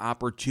best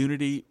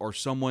opportunity, or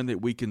someone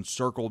that we can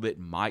circle that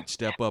might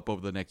step up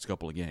over the next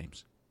couple of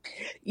games?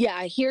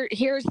 Yeah,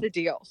 here's the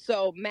deal.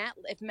 So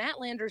if Matt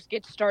Landers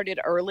gets started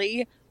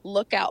early,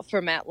 look out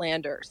for Matt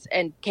Landers.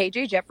 And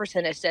KJ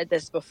Jefferson has said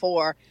this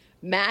before.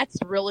 Matt's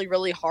really,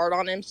 really hard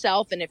on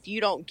himself, and if you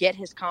don't get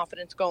his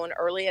confidence going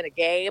early in a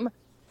game,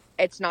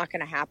 it's not going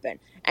to happen.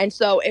 And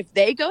so if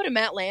they go to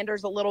Matt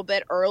Landers a little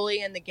bit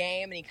early in the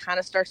game and he kind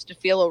of starts to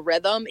feel a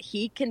rhythm,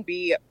 he can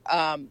be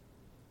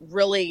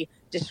really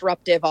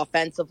disruptive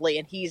offensively,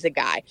 and he's a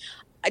guy.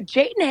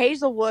 Jaden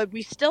Hazelwood,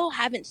 we still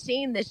haven't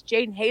seen this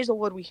Jaden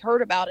Hazelwood we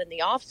heard about in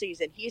the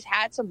offseason. He's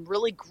had some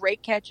really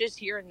great catches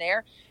here and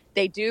there.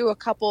 They do a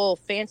couple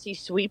fancy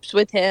sweeps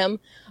with him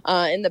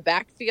in the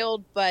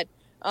backfield, but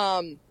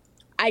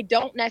I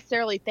don't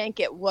necessarily think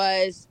it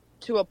was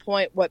to a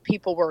point what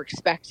people were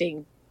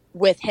expecting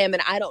with him.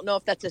 And I don't know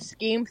if that's a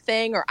scheme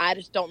thing, or I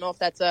just don't know if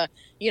that's him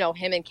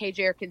and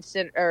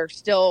KJ are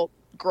still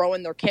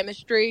growing their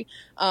chemistry.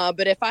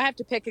 But if I have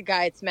to pick a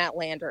guy, it's Matt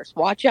Landers.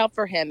 Watch out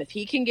for him. If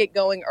he can get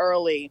going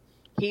early,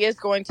 he is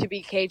going to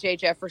be KJ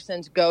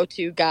Jefferson's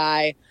go-to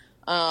guy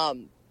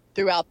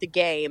throughout the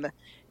game.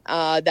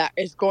 That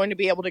is going to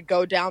be able to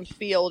go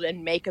downfield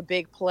and make a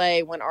big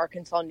play when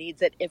Arkansas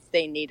needs it, if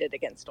they need it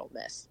against Ole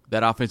Miss.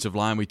 That offensive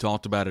line, we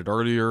talked about it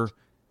earlier.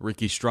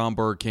 Ricky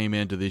Stromberg came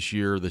into this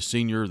year, the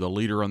senior, the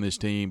leader on this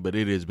team, but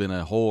it has been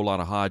a whole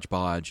lot of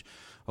hodgepodge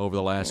over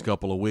the last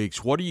couple of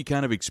weeks. What are you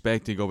kind of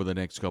expecting over the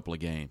next couple of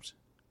games?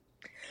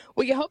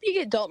 Well, you hope you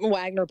get Dalton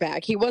Wagner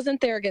back. He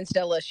wasn't there against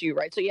LSU,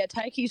 right? So you had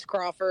Tykees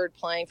Crawford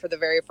playing for the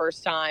very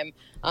first time,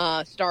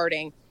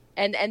 starting.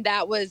 And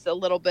that was a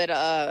little bit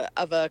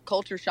of a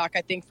culture shock,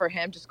 I think, for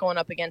him, just going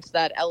up against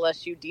that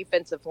LSU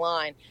defensive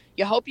line.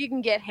 You hope you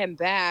can get him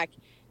back.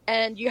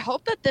 And you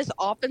hope that this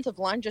offensive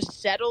line just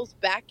settles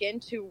back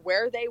into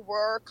where they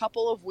were a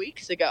couple of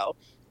weeks ago.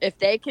 If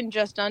they can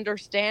just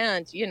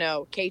understand,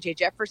 KJ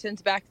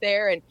Jefferson's back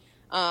there. And,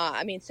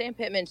 Sam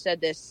Pittman said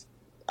this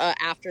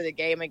after the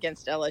game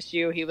against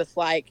LSU. He was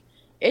like,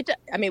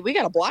 we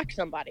got to block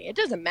somebody. It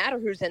doesn't matter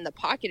who's in the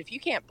pocket. If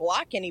you can't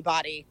block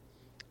anybody,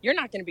 you're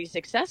not going to be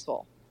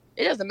successful.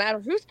 It doesn't matter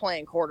who's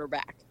playing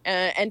quarterback.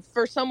 And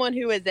for someone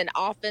who is an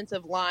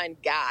offensive line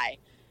guy,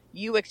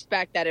 you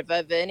expect that if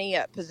of any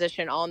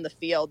position on the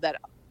field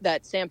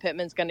that Sam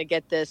Pittman's going to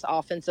get this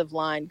offensive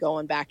line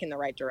going back in the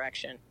right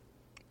direction.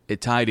 At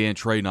tight end,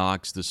 Trey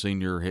Knox, the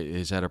senior,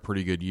 has had a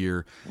pretty good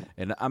year.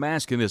 And I'm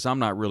asking this, I'm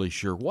not really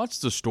sure. What's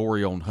the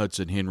story on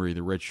Hudson Henry,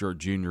 the redshirt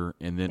junior,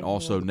 and then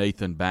also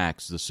Nathan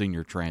Bax, the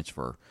senior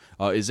transfer?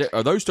 Are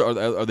those two,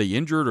 are they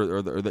injured, or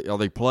are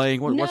they playing?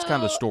 What's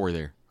kind of the story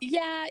there?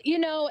 Yeah,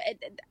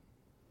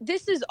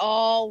 this is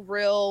all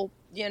real,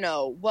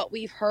 what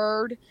we've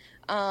heard.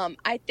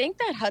 I think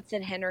that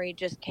Hudson Henry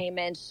just came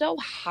in so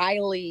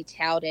highly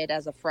touted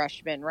as a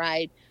freshman,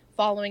 right?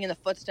 Following in the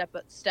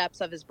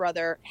footsteps of his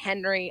brother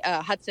Hunter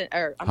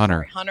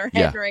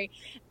Henry.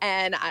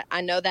 And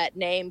I know that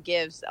name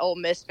gives Ole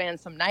Miss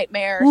fans some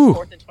nightmares.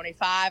 4th and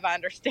 25, I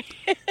understand.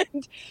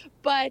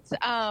 But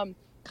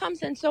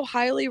comes in so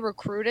highly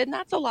recruited, and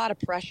that's a lot of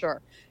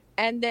pressure.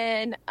 And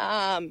then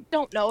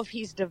don't know if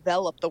he's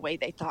developed the way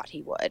they thought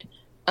he would.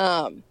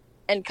 And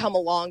come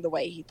along the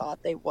way he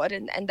thought they would.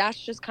 And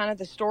that's just kind of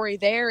the story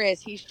there,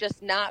 is he's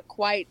just not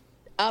quite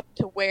up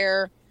to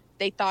where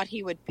they thought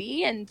he would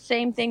be. And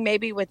same thing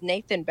maybe with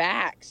Nathan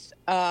Bax.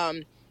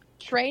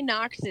 Trey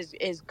Knox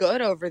is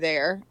good over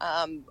there.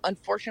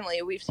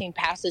 Unfortunately, we've seen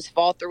passes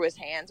fall through his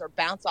hands or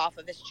bounce off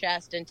of his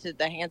chest into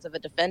the hands of a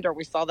defender.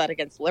 We saw that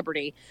against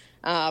Liberty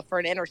for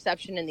an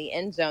interception in the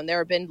end zone. There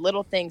have been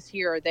little things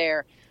here or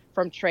there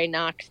from Trey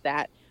Knox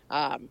that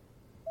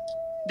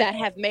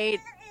have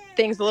made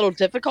things a little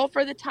difficult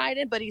for the tight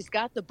end, but he's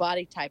got the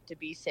body type to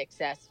be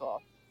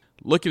successful.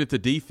 Looking at the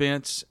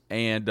defense,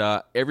 and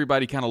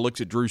everybody kind of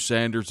looks at Drew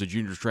Sanders, the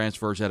junior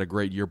transfer, had a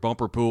great year.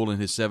 Bumper Pool in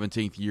his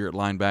 17th year at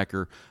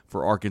linebacker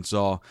for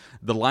Arkansas.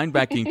 The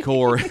linebacking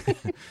core,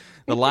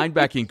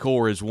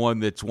 is one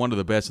that's one of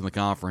the best in the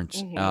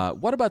conference.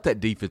 What about that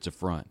defensive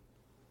front?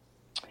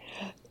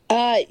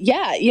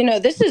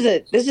 This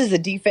is a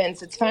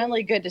defense. It's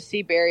finally good to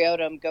see Barry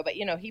Odom go, but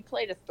he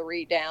played a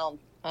 3-down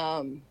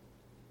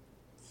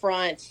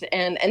front,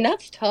 and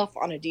that's tough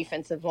on a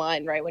defensive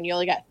line, right? When you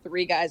only got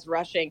 3 guys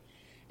rushing,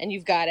 and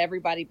you've got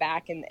everybody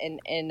back in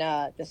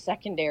the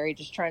secondary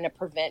just trying to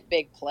prevent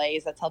big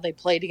plays. That's how they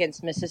played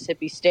against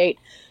Mississippi State.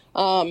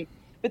 But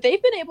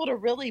they've been able to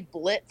really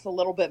blitz a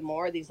little bit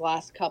more these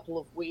last couple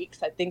of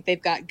weeks. I think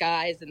they've got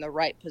guys in the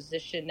right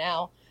position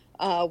now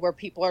where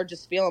people are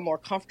just feeling more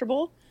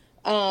comfortable.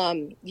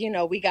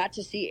 We got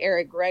to see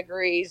Eric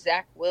Gregory,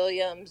 Zach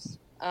Williams,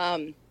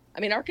 I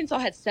mean, Arkansas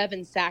had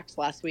 7 sacks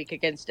last week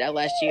against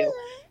LSU.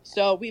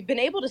 So we've been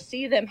able to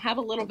see them have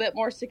a little bit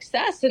more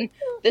success. And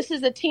this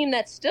is a team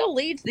that still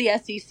leads the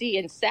SEC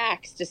in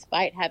sacks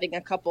despite having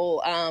a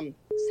couple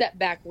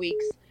setback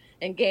weeks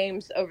and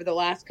games over the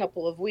last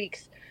couple of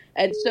weeks.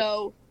 And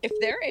so if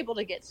they're able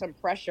to get some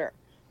pressure,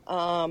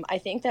 I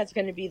think that's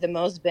going to be the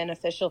most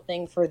beneficial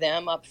thing for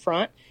them up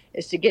front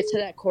is to get to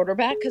that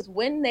quarterback. Because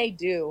when they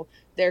do,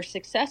 they're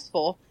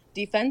successful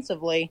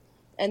defensively.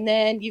 And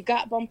then you've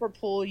got Bumper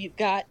Pool, you've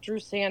got Drew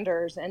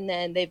Sanders, and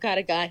then they've got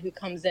a guy who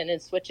comes in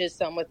and switches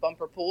some with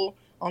Bumper Pool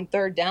on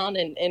third down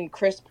and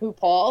Chris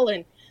Paul.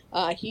 And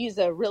he's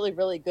a really,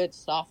 really good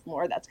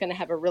sophomore that's going to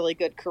have a really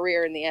good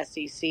career in the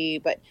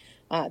SEC. But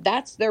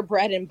that's their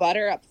bread and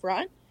butter up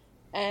front.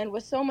 And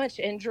with so much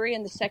injury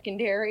in the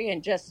secondary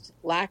and just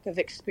lack of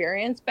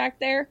experience back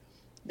there,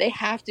 they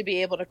have to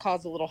be able to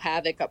cause a little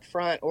havoc up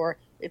front or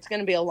it's going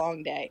to be a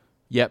long day.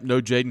 Yep,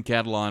 no, Jaden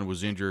Catalan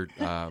was injured.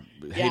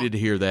 Hated to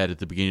hear that at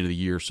the beginning of the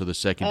year, so the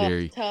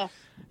secondary tough.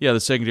 Yeah,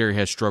 the secondary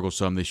has struggled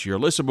some this year.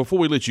 Listen, before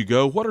we let you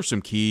go, what are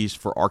some keys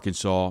for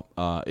Arkansas?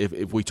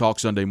 If we talk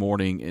Sunday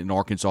morning and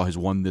Arkansas has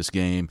won this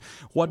game,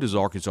 what does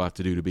Arkansas have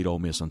to do to beat Ole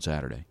Miss on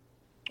Saturday?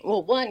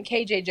 Well, one,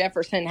 KJ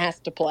Jefferson has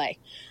to play.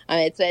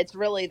 It's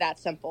really that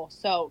simple.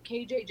 So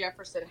KJ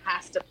Jefferson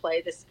has to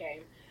play this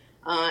game,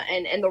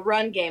 and the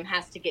run game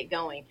has to get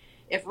going.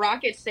 If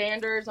Rocket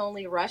Sanders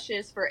only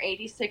rushes for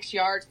 86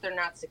 yards, they're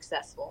not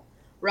successful.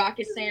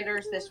 Rocket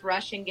Sanders, this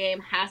rushing game,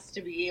 has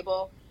to be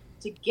able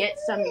to get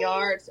some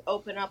yards,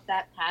 open up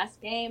that pass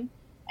game,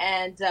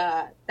 and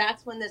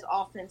that's when this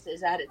offense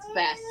is at its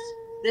best.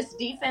 This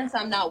defense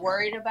I'm not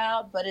worried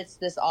about, but it's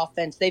this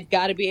offense. They've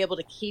got to be able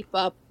to keep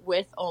up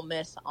with Ole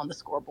Miss on the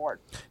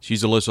scoreboard.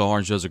 She's Alyssa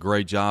Orange, does a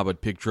great job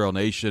at Pig Trail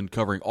Nation,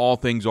 covering all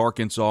things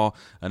Arkansas,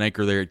 an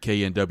anchor there at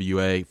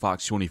KNWA,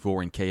 Fox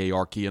 24, and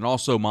KARK, and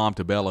also Mom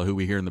to Bella, who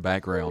we hear in the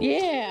background.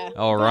 Yeah.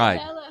 All right.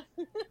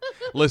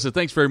 Alyssa,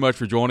 thanks very much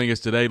for joining us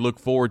today. Look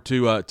forward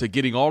to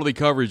getting all of the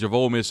coverage of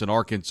Ole Miss and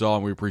Arkansas,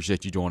 and we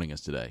appreciate you joining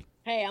us today.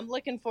 Hey, I'm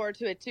looking forward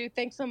to it, too.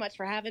 Thanks so much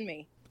for having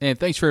me. And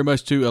thanks very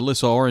much to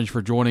Alyssa Orange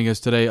for joining us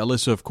today.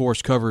 Alyssa, of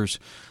course, covers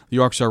the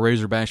Arkansas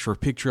Razorbacks for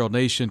Pig Trail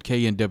Nation,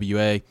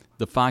 KNWA,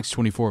 the Fox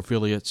 24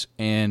 affiliates,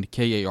 and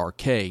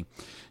KARK.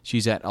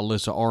 She's at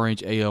Alyssa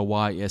Orange,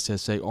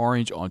 ALYSSA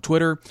Orange on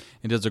Twitter,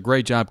 and does a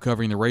great job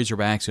covering the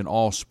Razorbacks in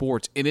all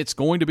sports. And it's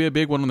going to be a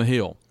big one on the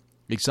Hill.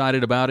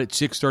 Excited about it.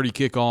 6:30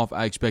 kickoff.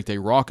 I expect a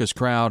raucous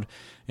crowd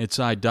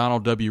inside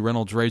Donald W.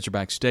 Reynolds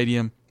Razorback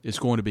Stadium. It's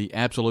going to be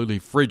absolutely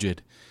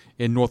frigid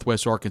in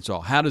Northwest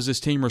Arkansas. How does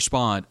this team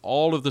respond?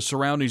 All of the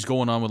surroundings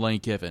going on with Lane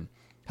Kiffin.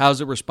 How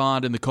does it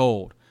respond in the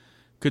cold?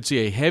 Could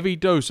see a heavy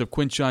dose of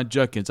Quinshon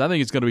Judkins. I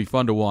think it's going to be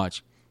fun to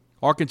watch.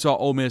 Arkansas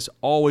Ole Miss,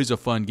 always a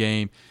fun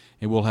game,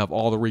 and we'll have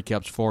all the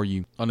recaps for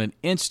you on an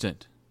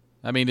instant.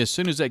 I mean, as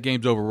soon as that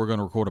game's over, we're going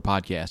to record a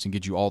podcast and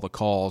get you all the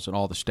calls and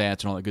all the stats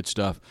and all that good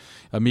stuff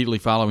immediately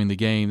following the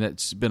game.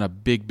 That's been a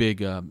big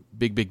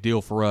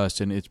deal for us,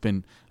 and it's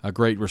been a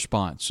great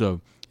response.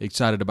 So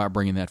excited about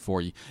bringing that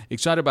for you.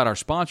 Excited about our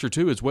sponsor,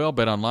 too, as well.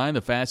 BetOnline,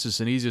 the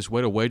fastest and easiest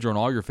way to wager on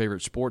all your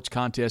favorite sports,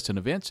 contests, and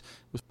events.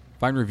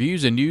 Find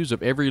reviews and news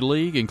of every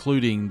league,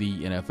 including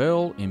the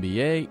NFL,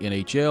 NBA,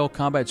 NHL,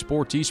 combat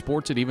sports,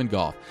 esports, and even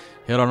golf.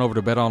 Head on over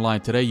to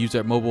BetOnline today. Use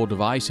that mobile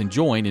device and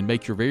join and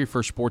make your very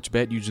first sports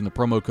bet using the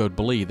promo code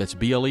BELIEVE. That's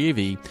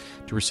BLEAV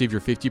to receive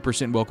your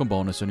 50% welcome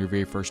bonus on your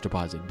very first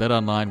deposit.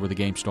 BetOnline, where the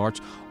game starts.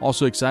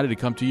 Also excited to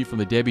come to you from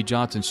the Debbie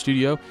Johnson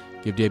studio.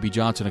 Give Debbie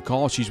Johnson a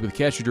call. She's with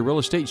Cashier's Real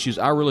Estate. She's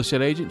our real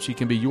estate agent. She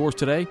can be yours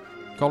today.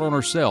 Call her on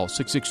her cell,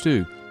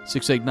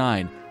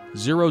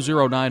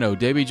 662-689-0090.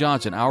 Debbie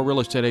Johnson, our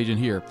real estate agent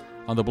here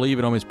on the Believe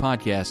in Ole Miss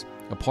podcast,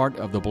 a part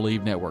of the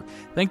Believe Network.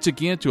 Thanks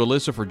again to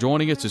Alyssa for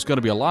joining us. It's going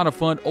to be a lot of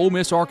fun. Ole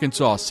Miss,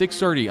 Arkansas,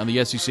 6:30 on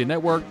the SEC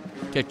Network.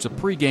 Catch the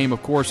pregame,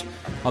 of course,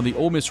 on the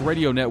Ole Miss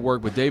Radio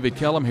Network with David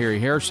Kellum, Harry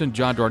Harrison,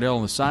 John Darnell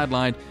on the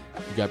sideline.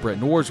 You got Brett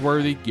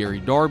Norsworthy, Gary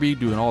Darby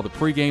doing all the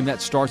pregame.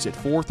 That starts at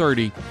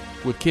 4:30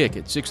 with kick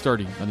at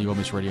 6:30 on the Ole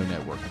Miss Radio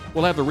Network.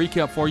 We'll have the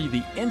recap for you,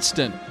 the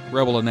instant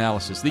Rebel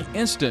analysis, the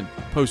instant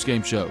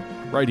postgame show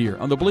right here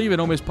on the Believe in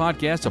Ole Miss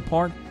podcast, a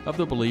part of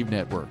the Believe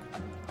Network.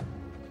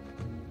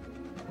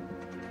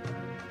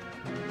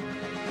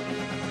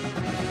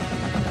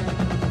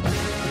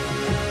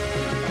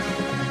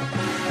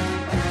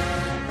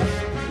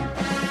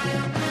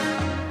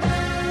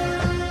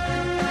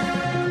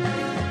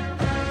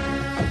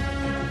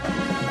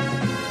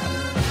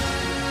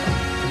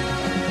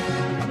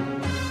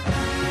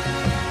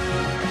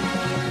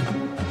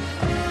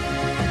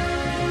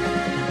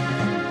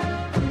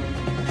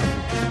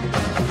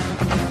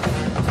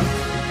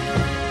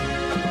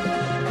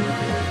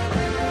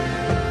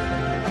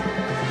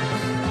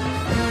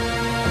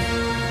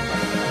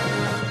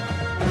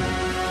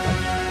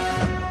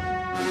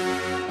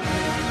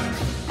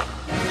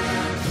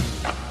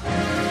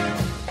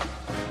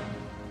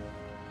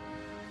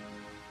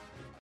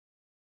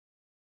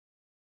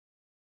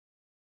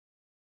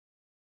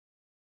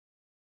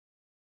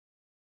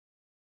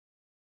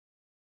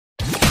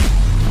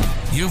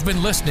 You've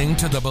been listening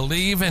to the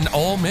Believe in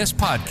Ole Miss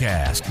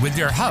podcast with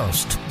your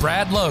host,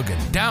 Brad Logan.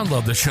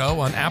 Download the show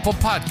on Apple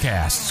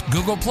Podcasts,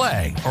 Google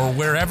Play, or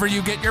wherever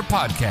you get your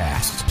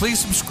podcasts. Please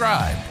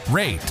subscribe,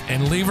 rate,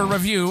 and leave a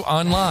review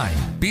online.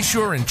 Be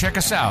sure and check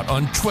us out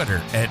on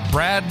Twitter at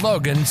Brad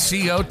Logan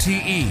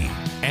COTE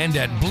and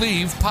at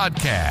Believe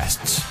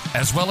Podcasts,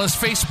 as well as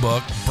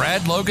Facebook,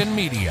 Brad Logan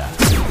Media.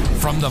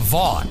 From the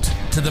Vaught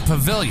to the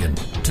Pavilion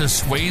to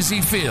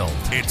Swayze Field,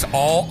 it's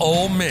all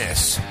Ole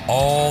Miss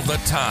all the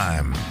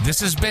time. This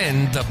has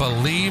been the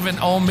Believe in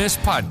Ole Miss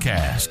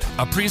podcast,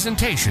 a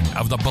presentation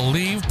of the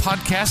Believe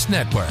Podcast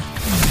Network.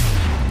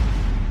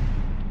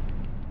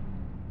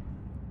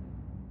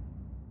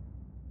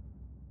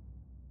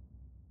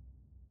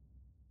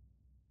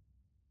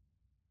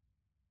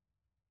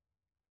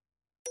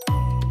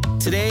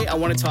 Today, I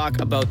want to talk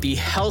about the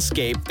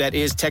hellscape that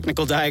is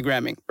technical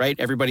diagramming, right?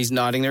 Everybody's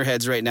nodding their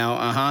heads right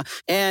now,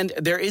 And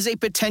there is a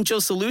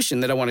potential solution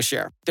that I want to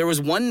share. There was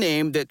one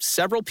name that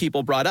several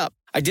people brought up.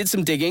 I did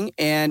some digging,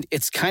 and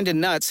it's kind of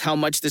nuts how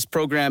much this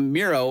program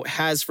Miro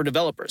has for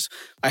developers.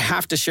 I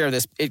have to share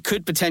this. It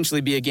could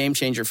potentially be a game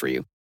changer for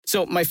you.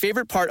 So my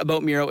favorite part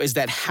about Miro is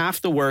that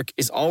half the work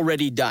is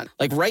already done.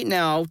 Like right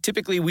now,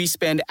 typically we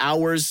spend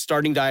hours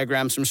starting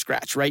diagrams from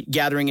scratch, right?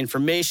 Gathering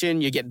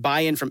information, you get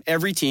buy-in from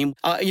every team.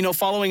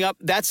 Following up,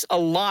 that's a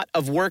lot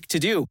of work to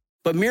do.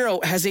 But Miro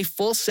has a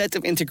full set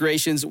of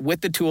integrations with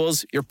the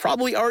tools you're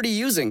probably already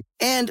using.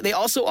 And they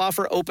also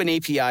offer open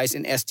APIs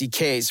and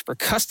SDKs for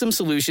custom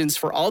solutions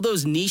for all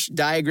those niche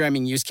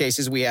diagramming use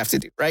cases we have to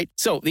do, right?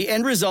 So the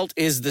end result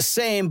is the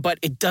same, but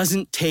it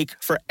doesn't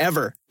take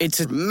forever.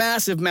 It's a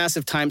massive,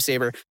 massive time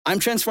saver. I'm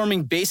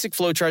transforming basic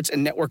flowcharts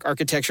and network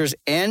architectures,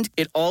 and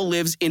it all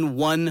lives in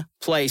one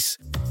place.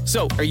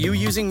 So are you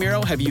using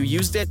Miro? Have you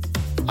used it?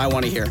 I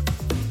want to hear.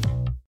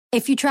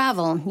 If you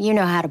travel, you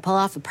know how to pull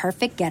off a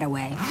perfect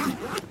getaway.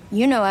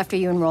 You know after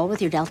you enroll with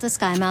your Delta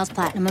SkyMiles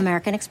Platinum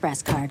American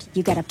Express card,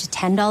 you get up to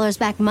 $10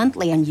 back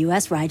monthly on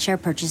U.S.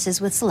 rideshare purchases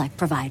with select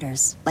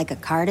providers, like a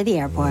car to the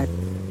airport.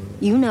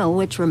 You know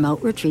which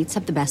remote retreats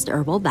have the best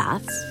herbal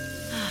baths,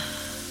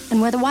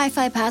 and where the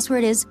Wi-Fi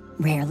password is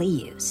rarely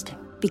used.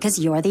 Because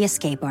you're the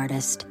escape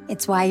artist.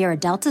 It's why you're a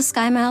Delta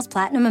SkyMiles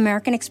Platinum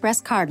American Express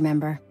card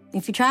member.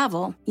 If you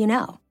travel, you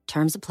know.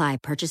 Terms apply.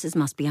 Purchases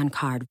must be on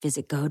card.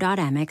 Visit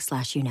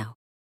go.amex/you know.